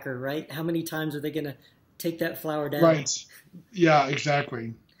weed whacker, right? How many times are they going to take that flower down? Right. Yeah,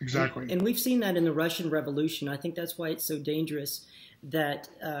 exactly. And we've seen that in the Russian Revolution. I think that's why it's so dangerous that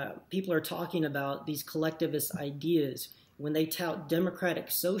people are talking about these collectivist ideas when they tout democratic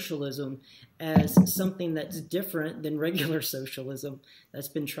socialism as something that's different than regular socialism that's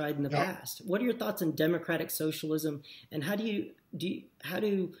been tried in the past. What are your thoughts on democratic socialism, and how do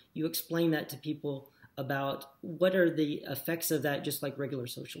you explain that to people about what are the effects of that, just like regular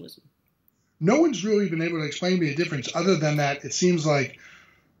socialism? No one's really been able to explain to me the difference, other than that it seems like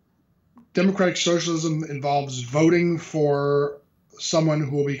democratic socialism involves voting for someone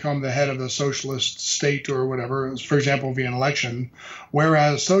who will become the head of a socialist state or whatever, for example, via an election,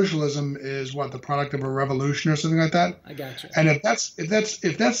 whereas socialism is the product of a revolution or something like that. I got you. And if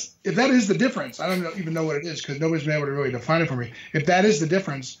that is the difference, I don't even know what it is because nobody's been able to really define it for me. If that is the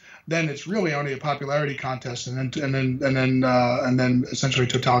difference, then it's really only a popularity contest, and then essentially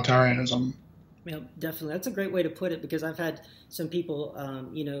totalitarianism. Yeah, definitely. That's a great way to put it, because I've had some people,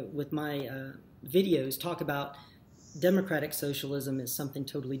 with my videos talk about democratic socialism is something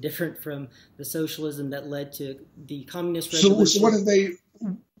totally different from the socialism that led to the communist revolution. So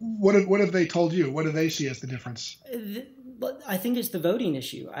what have they told you? What do they see as the difference? I think it's the voting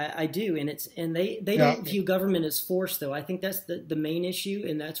issue. I do, and they don't view government as force, though. I think that's the main issue,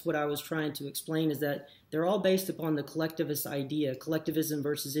 and that's what I was trying to explain, is that they're all based upon the collectivist idea, collectivism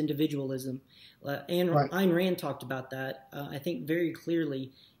versus individualism. Ayn Rand talked about that, I think, very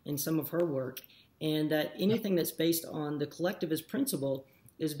clearly in some of her work, and that anything that's based on the collectivist principle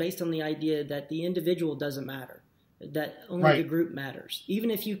is based on the idea that the individual doesn't matter, that only the group matters,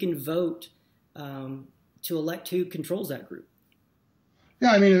 even if you can vote to elect who controls that group.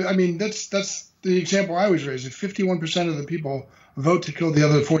 Yeah, I mean that's the example I always raise. If 51% of the people vote to kill the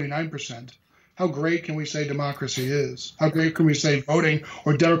other 49%, how great can we say democracy is? How great can we say voting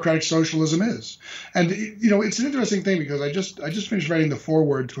or democratic socialism is? And it's an interesting thing because I just finished writing the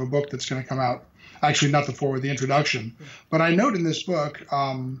foreword to a book that's going to come out. Actually, not the foreword, the introduction. But I note in this book,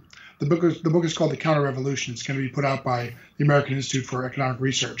 the book is called The Counter-Revolution. It's going to be put out by the American Institute for Economic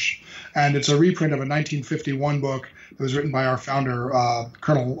Research, and it's a reprint of a 1951 book that was written by our founder,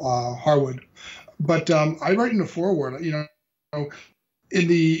 Colonel Harwood. But I write in the foreword, in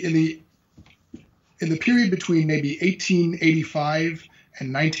the period between maybe 1885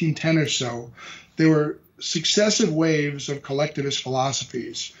 and 1910 or so, there were successive waves of collectivist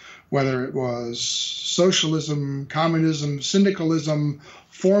philosophies, whether it was socialism, communism, syndicalism,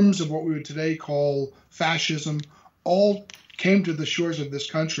 forms of what we would today call fascism, all came to the shores of this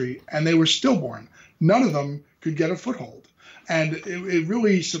country, and they were stillborn. None of them could get a foothold. And it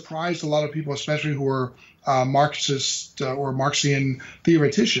really surprised a lot of people, especially who were Marxist or Marxian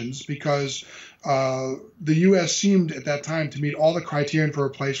theoreticians, because the U.S. seemed at that time to meet all the criterion for a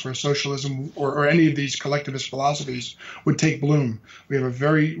place where socialism or any of these collectivist philosophies would take bloom. We are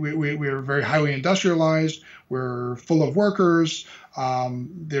very highly industrialized. We're full of workers.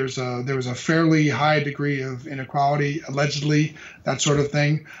 There was a fairly high degree of inequality, allegedly, that sort of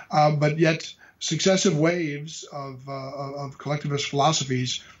thing. But yet successive waves of collectivist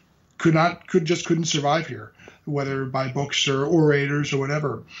philosophies couldn't survive here, whether by books or orators or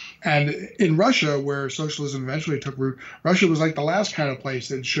whatever. And in Russia, where socialism eventually took root, Russia was like the last kind of place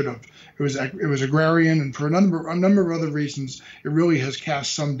that it should have. It was agrarian, and for a number of other reasons, it really has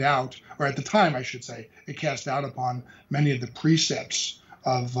cast some doubt, or at the time, I should say, it cast doubt upon many of the precepts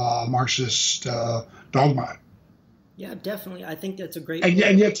of Marxist dogma. Yeah, definitely. I think that's a great.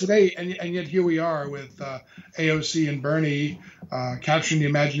 And yet today, and yet here we are with AOC and Bernie capturing the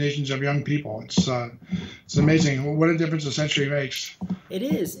imaginations of young people. It's amazing what a difference a century makes. It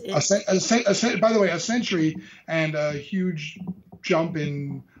is. By the way, a century and a huge jump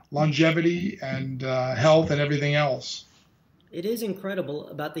in longevity and health and everything else. It is incredible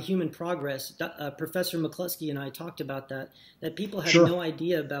about the human progress. Professor McCluskey and I talked about that people have no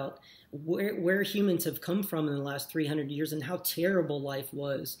idea about where humans have come from in the last 300 years and how terrible life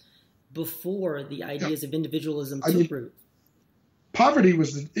was before the ideas of individualism took root. Poverty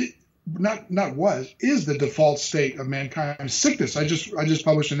was is the default state of mankind. Sickness. I just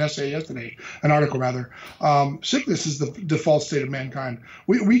published an article rather. Sickness is the default state of mankind.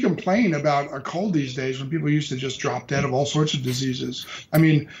 We complain about a cold these days when people used to just drop dead of all sorts of diseases. I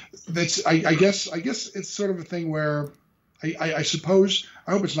mean, I guess it's sort of a thing where I suppose,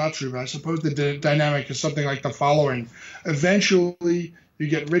 I hope it's not true, but I suppose the dynamic is something like the following. Eventually, you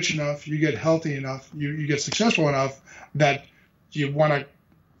get rich enough, you get healthy enough, you get successful enough that you want to,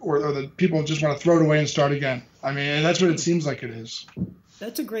 or the people just want to throw it away and start again. I mean, that's what it seems like it is.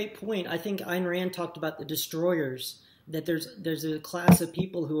 That's a great point. I think Ayn Rand talked about the destroyers, that there's a class of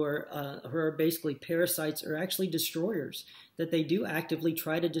people who are basically parasites or actually destroyers, that they do actively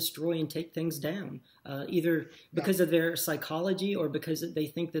try to destroy and take things down, either because of their psychology or because they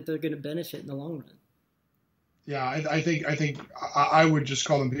think that they're going to benefit in the long run. Yeah, I think I would just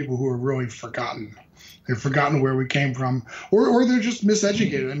call them people who are really forgotten. They've forgotten where we came from, or they're just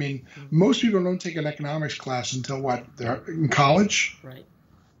miseducated. I mean, most people don't take an economics class until what? They're in college. Right.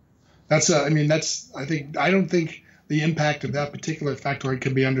 I don't think the impact of that particular factoid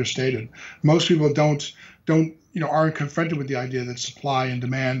can be understated. Most people aren't confronted with the idea that supply and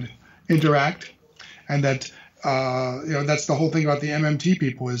demand interact, and that that's the whole thing about the MMT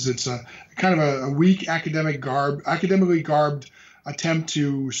people is it's a kind of a weak academically garbed attempt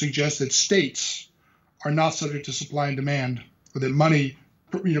to suggest that states are not subject to supply and demand, or that money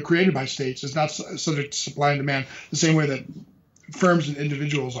created by states is not subject to supply and demand the same way that firms and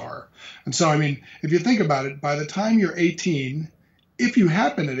individuals are. And so, I mean, if you think about it, by the time you're 18, if you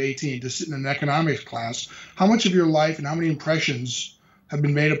happen at 18 to sit in an economics class, how much of your life and how many impressions have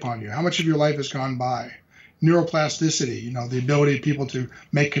been made upon you? How much of your life has gone by? Neuroplasticity, the ability of people to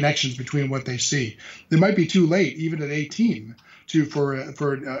make connections between what they see. It might be too late, even at 18, for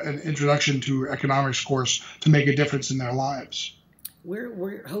an introduction to economics course to make a difference in their lives.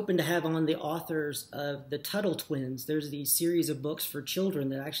 We're hoping to have on the authors of the Tuttle Twins. There's these series of books for children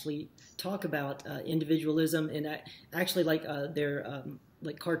that actually talk about individualism, and actually they're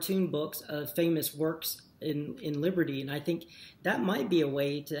like cartoon books of famous works in liberty. And I think that might be a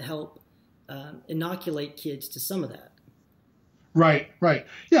way to help inoculate kids to some of that. Right.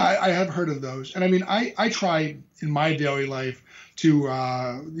 Yeah, I have heard of those. And I mean, I try in my daily life to,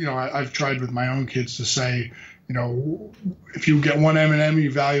 I've tried with my own kids to say, if you get one M&M, you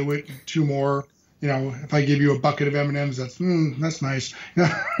value it, two more. If I give you a bucket of M&Ms, that's nice.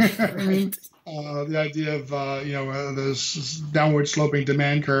 I mean, the idea of this downward sloping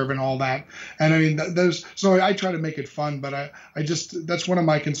demand curve and all that. And I mean, so I try to make it fun, but I just that's one of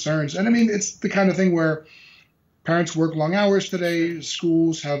my concerns. And I mean, it's the kind of thing where parents work long hours today.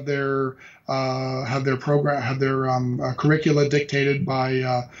 Schools have their curricula dictated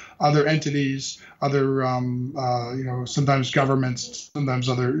by other entities, other sometimes governments, sometimes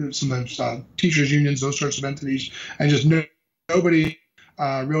teachers unions, those sorts of entities, and just nobody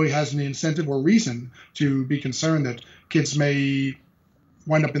really has any incentive or reason to be concerned that kids may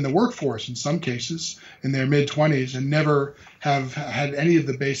wind up in the workforce in some cases in their mid-20s and never have had any of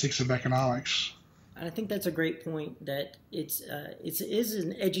the basics of economics. I think that's a great point, that it is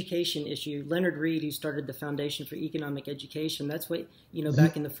an education issue. Leonard Read, who started the Foundation for Economic Education, that's what,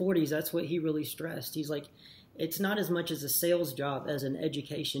 back in the 40s, that's what he really stressed. He's like, it's not as much as a sales job as an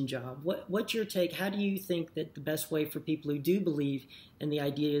education job. What's your take? How do you think that the best way for people who do believe in the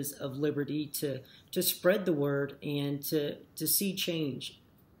ideas of liberty to spread the word and to see change?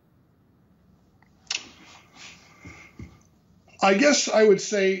 I guess I would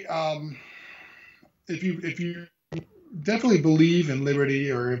say if you definitely believe in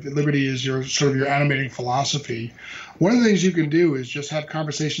liberty, or if liberty is your sort of your animating philosophy, one of the things you can do is just have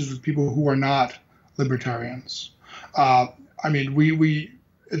conversations with people who are not libertarians. I mean,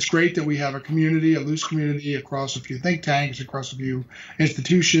 it's great that we have a loose community across a few think tanks, across a few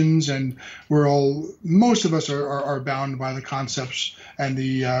institutions, and most of us are bound by the concepts and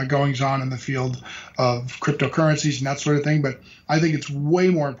the goings on in the field of cryptocurrencies and that sort of thing. But I think it's way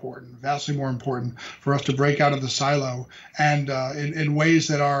more important, vastly more important, for us to break out of the silo and in ways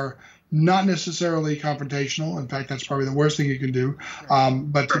that are not necessarily confrontational. In fact, that's probably the worst thing you can do.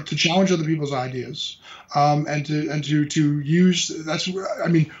 But to challenge other people's ideas, and to use that's. I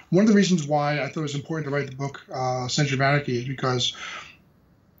mean, one of the reasons why I thought it was important to write the book Century of Anarchy is because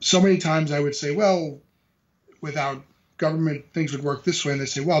so many times I would say, well, without government, things would work this way, and they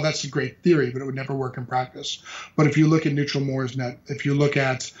say, well, that's a great theory, but it would never work in practice. But if you look at Neutral Moresnet, if you look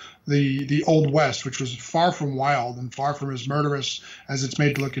at the Old West, which was far from wild and far from as murderous as it's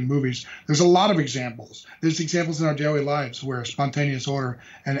made to look in movies, there's a lot of examples. There's examples in our daily lives where spontaneous order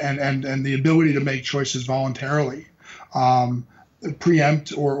and the ability to make choices voluntarily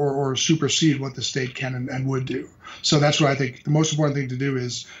preempt or supersede what the state can and would do. So that's what I think the most important thing to do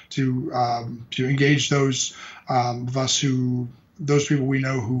is to engage those of us those people we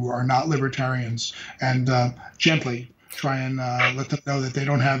know who are not libertarians, and gently try and let them know that they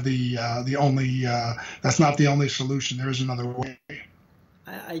don't have the only that's not the only solution. There is another way.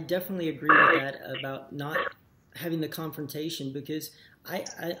 I definitely agree with that about not having the confrontation, because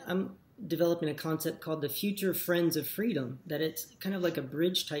I'm developing a concept called the future friends of freedom, that it's kind of like a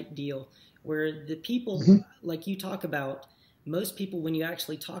bridge type deal where the people like you talk about, most people, when you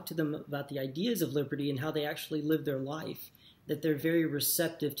actually talk to them about the ideas of liberty and how they actually live their life, that they're very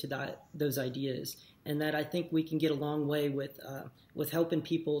receptive to those ideas. And that I think we can get a long way with helping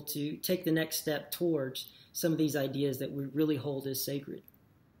people to take the next step towards some of these ideas that we really hold as sacred.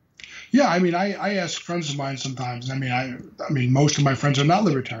 Yeah, I mean, I ask friends of mine sometimes. I mean, most of my friends are not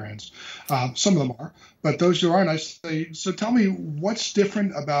libertarians. Some of them are, but those who aren't, I say, so tell me what's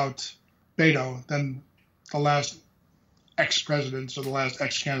different about Beto than the last ex-presidents or the last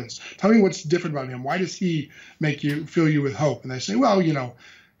ex-candidates. Tell me what's different about him. Why does he fill you with hope? And they say, well,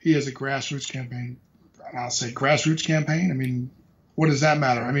 he has a grassroots campaign. And I'll say, grassroots campaign? I mean, what does that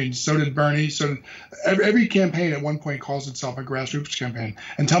matter? I mean, so did Bernie. So did every campaign at one point calls itself a grassroots campaign.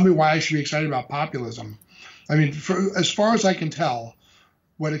 And tell me why I should be excited about populism. I mean, as far as I can tell,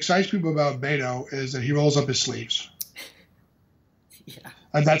 what excites people about Beto is that he rolls up his sleeves. Yeah.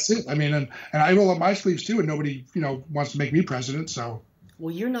 And that's it. I mean, and I roll up my sleeves too, and nobody, wants to make me president. So.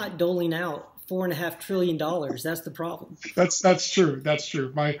 Well, you're not doling out $4.5 trillion. That's the problem. That's true. That's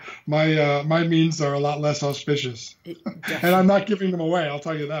true. My means are a lot less auspicious, and I'm not giving them away. I'll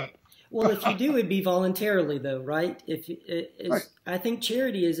tell you that. Well, if you do, it'd be voluntarily, though, right? Right. I think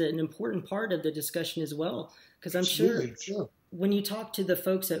charity is an important part of the discussion as well, because I'm sure when you talk to the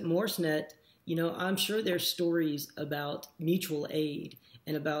folks at Moresnet, I'm sure there's stories about mutual aid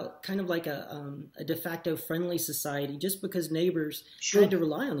and about kind of like a de facto friendly society, just because neighbors had to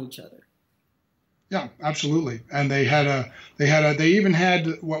rely on each other. Yeah, absolutely. And they even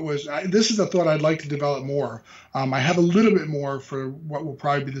had what was, this is a thought I'd like to develop more. I have a little bit more for what will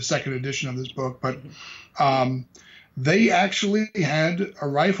probably be the second edition of this book, but they actually had a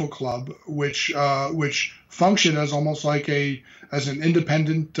rifle club which functioned as almost like as an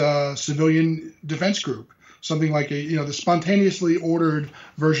independent civilian defense group, something like the spontaneously ordered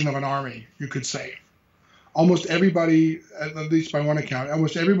version of an army, you could say. almost everybody, at least by one account,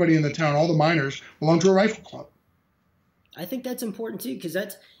 almost everybody in the town, all the miners, belong to a rifle club. I think that's important too, because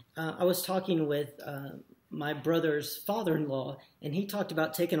that's. I was talking with my brother's father-in-law, and he talked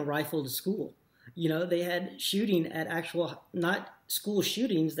about taking a rifle to school. You know, they had shooting at actual, not school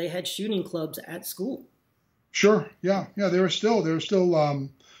shootings. They had shooting clubs at school. Sure. Yeah. There are still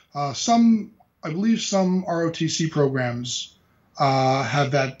some, I believe some ROTC programs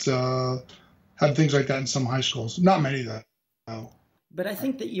have things like that in some high schools. Not many though. No. But I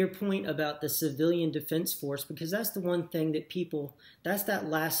think that your point about the civilian defense force, because that's the one thing that that's that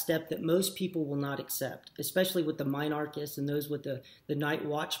last step that most people will not accept, especially with the minarchists and those with the night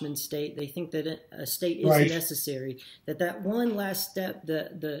watchman state. They think that a state is Right. necessary, that one last step,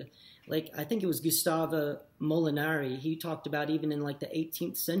 like I think it was Gustavo Molinari, he talked about even in like the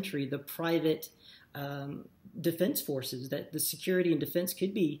 18th century, the private defense forces, that the security and defense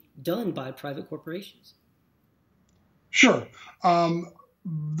could be done by private corporations. Sure.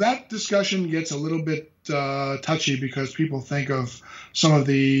 That discussion gets a little bit touchy because people think of some of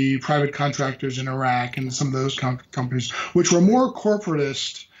the private contractors in Iraq and some of those companies, which were more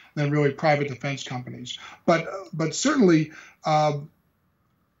corporatist than really private defense companies. But certainly,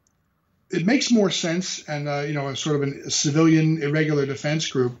 it makes more sense, and a sort of a civilian irregular defense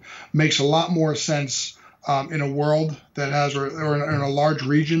group makes a lot more sense in a world that has, or in a large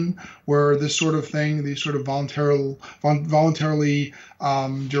region where this sort of thing, these sort of voluntarily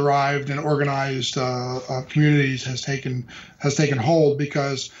derived and organized communities has taken hold.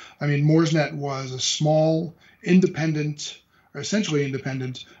 Because I mean, Moresnet was a small, independent, or essentially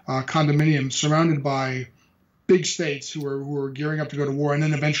independent condominium surrounded by big states who were gearing up to go to war, and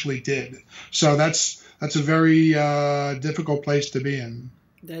then eventually did. So that's a very difficult place to be in.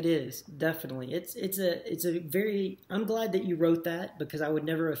 That is definitely. It's a very. I'm glad that you wrote that, because I would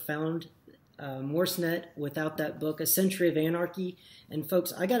never have found Moresnet without that book, A Century of Anarchy. And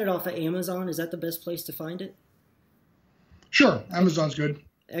folks, I got it off of Amazon. Is that the best place to find it? Sure, Amazon's good.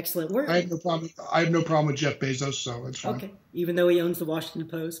 Excellent. I have no problem with Jeff Bezos, so it's fine. Okay, even though he owns the Washington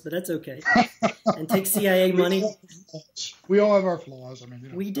Post, but that's okay. And takes CIA money. We all have our flaws. I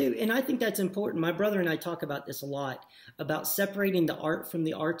mean, We do, and I think that's important. My brother and I talk about this a lot, about separating the art from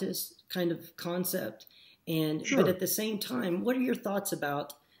the artist kind of concept. And Sure. But at the same time, what are your thoughts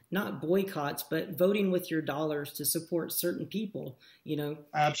about not boycotts, but voting with your dollars to support certain people? You know,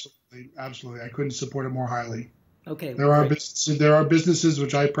 Absolutely. I couldn't support it more highly. okay. There are businesses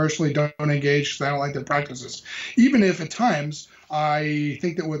which I personally don't engage because I don't like their practices, even if at times I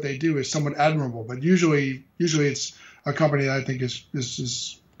think that what they do is somewhat admirable. But usually it's a company that I think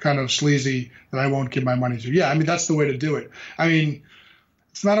is kind of sleazy that I won't give my money to. Yeah, I mean, that's the way to do it. I mean,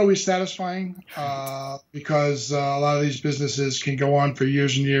 it's not always satisfying because a lot of these businesses can go on for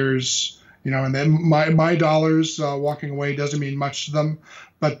years and years. And then my dollars walking away doesn't mean much to them.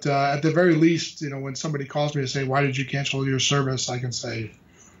 But at the very least, when somebody calls me to say, "Why did you cancel your service?" I can say,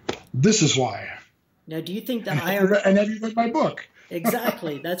 "This is why." Now, do you think the IRS... And have you read my book?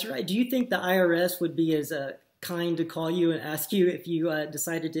 Exactly, that's right. Do you think the IRS would be as kind to call you and ask you if you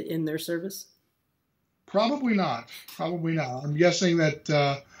decided to end their service? Probably not. I'm guessing that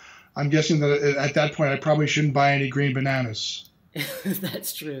at that point I probably shouldn't buy any green bananas.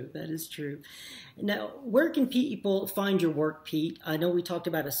 That's true. That is true. Now, where can people find your work, Pete? I know we talked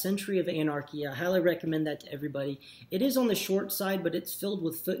about A Century of Anarchy. I highly recommend that to everybody. It is on the short side, but it's filled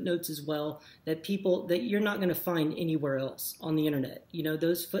with footnotes as well that you're not going to find anywhere else on the internet.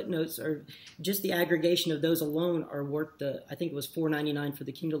 Those footnotes are just the aggregation of those alone are worth I think it was $4.99 for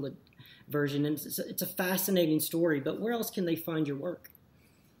the Kindle version. And it's a fascinating story, but where else can they find your work?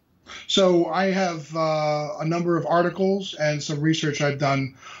 So I have a number of articles and some research I've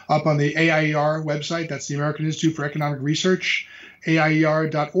done up on the AIER website. That's the American Institute for Economic Research,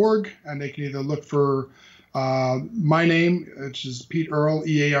 AIER.org. And they can either look for my name, which is Pete Earle,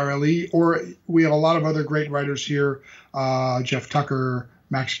 Earle, or we have a lot of other great writers here, Jeff Tucker,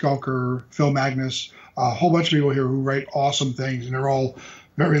 Max Gulker, Phil Magnus, a whole bunch of people here who write awesome things, and they're all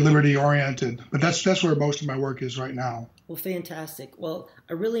very liberty-oriented. But that's where most of my work is right now. Well, fantastic. Well,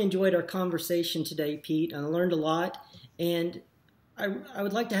 I really enjoyed our conversation today, Pete, and I learned a lot. And I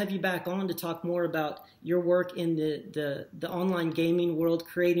would like to have you back on to talk more about your work in the online gaming world,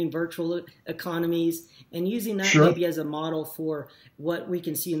 creating virtual economies, and using that Sure. maybe as a model for what we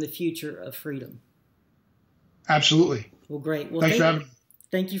can see in the future of freedom. Absolutely. Well, great. Well, Thanks for having me.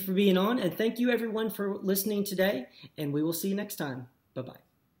 Thank you for being on, and thank you, everyone, for listening today, and we will see you next time. Bye-bye.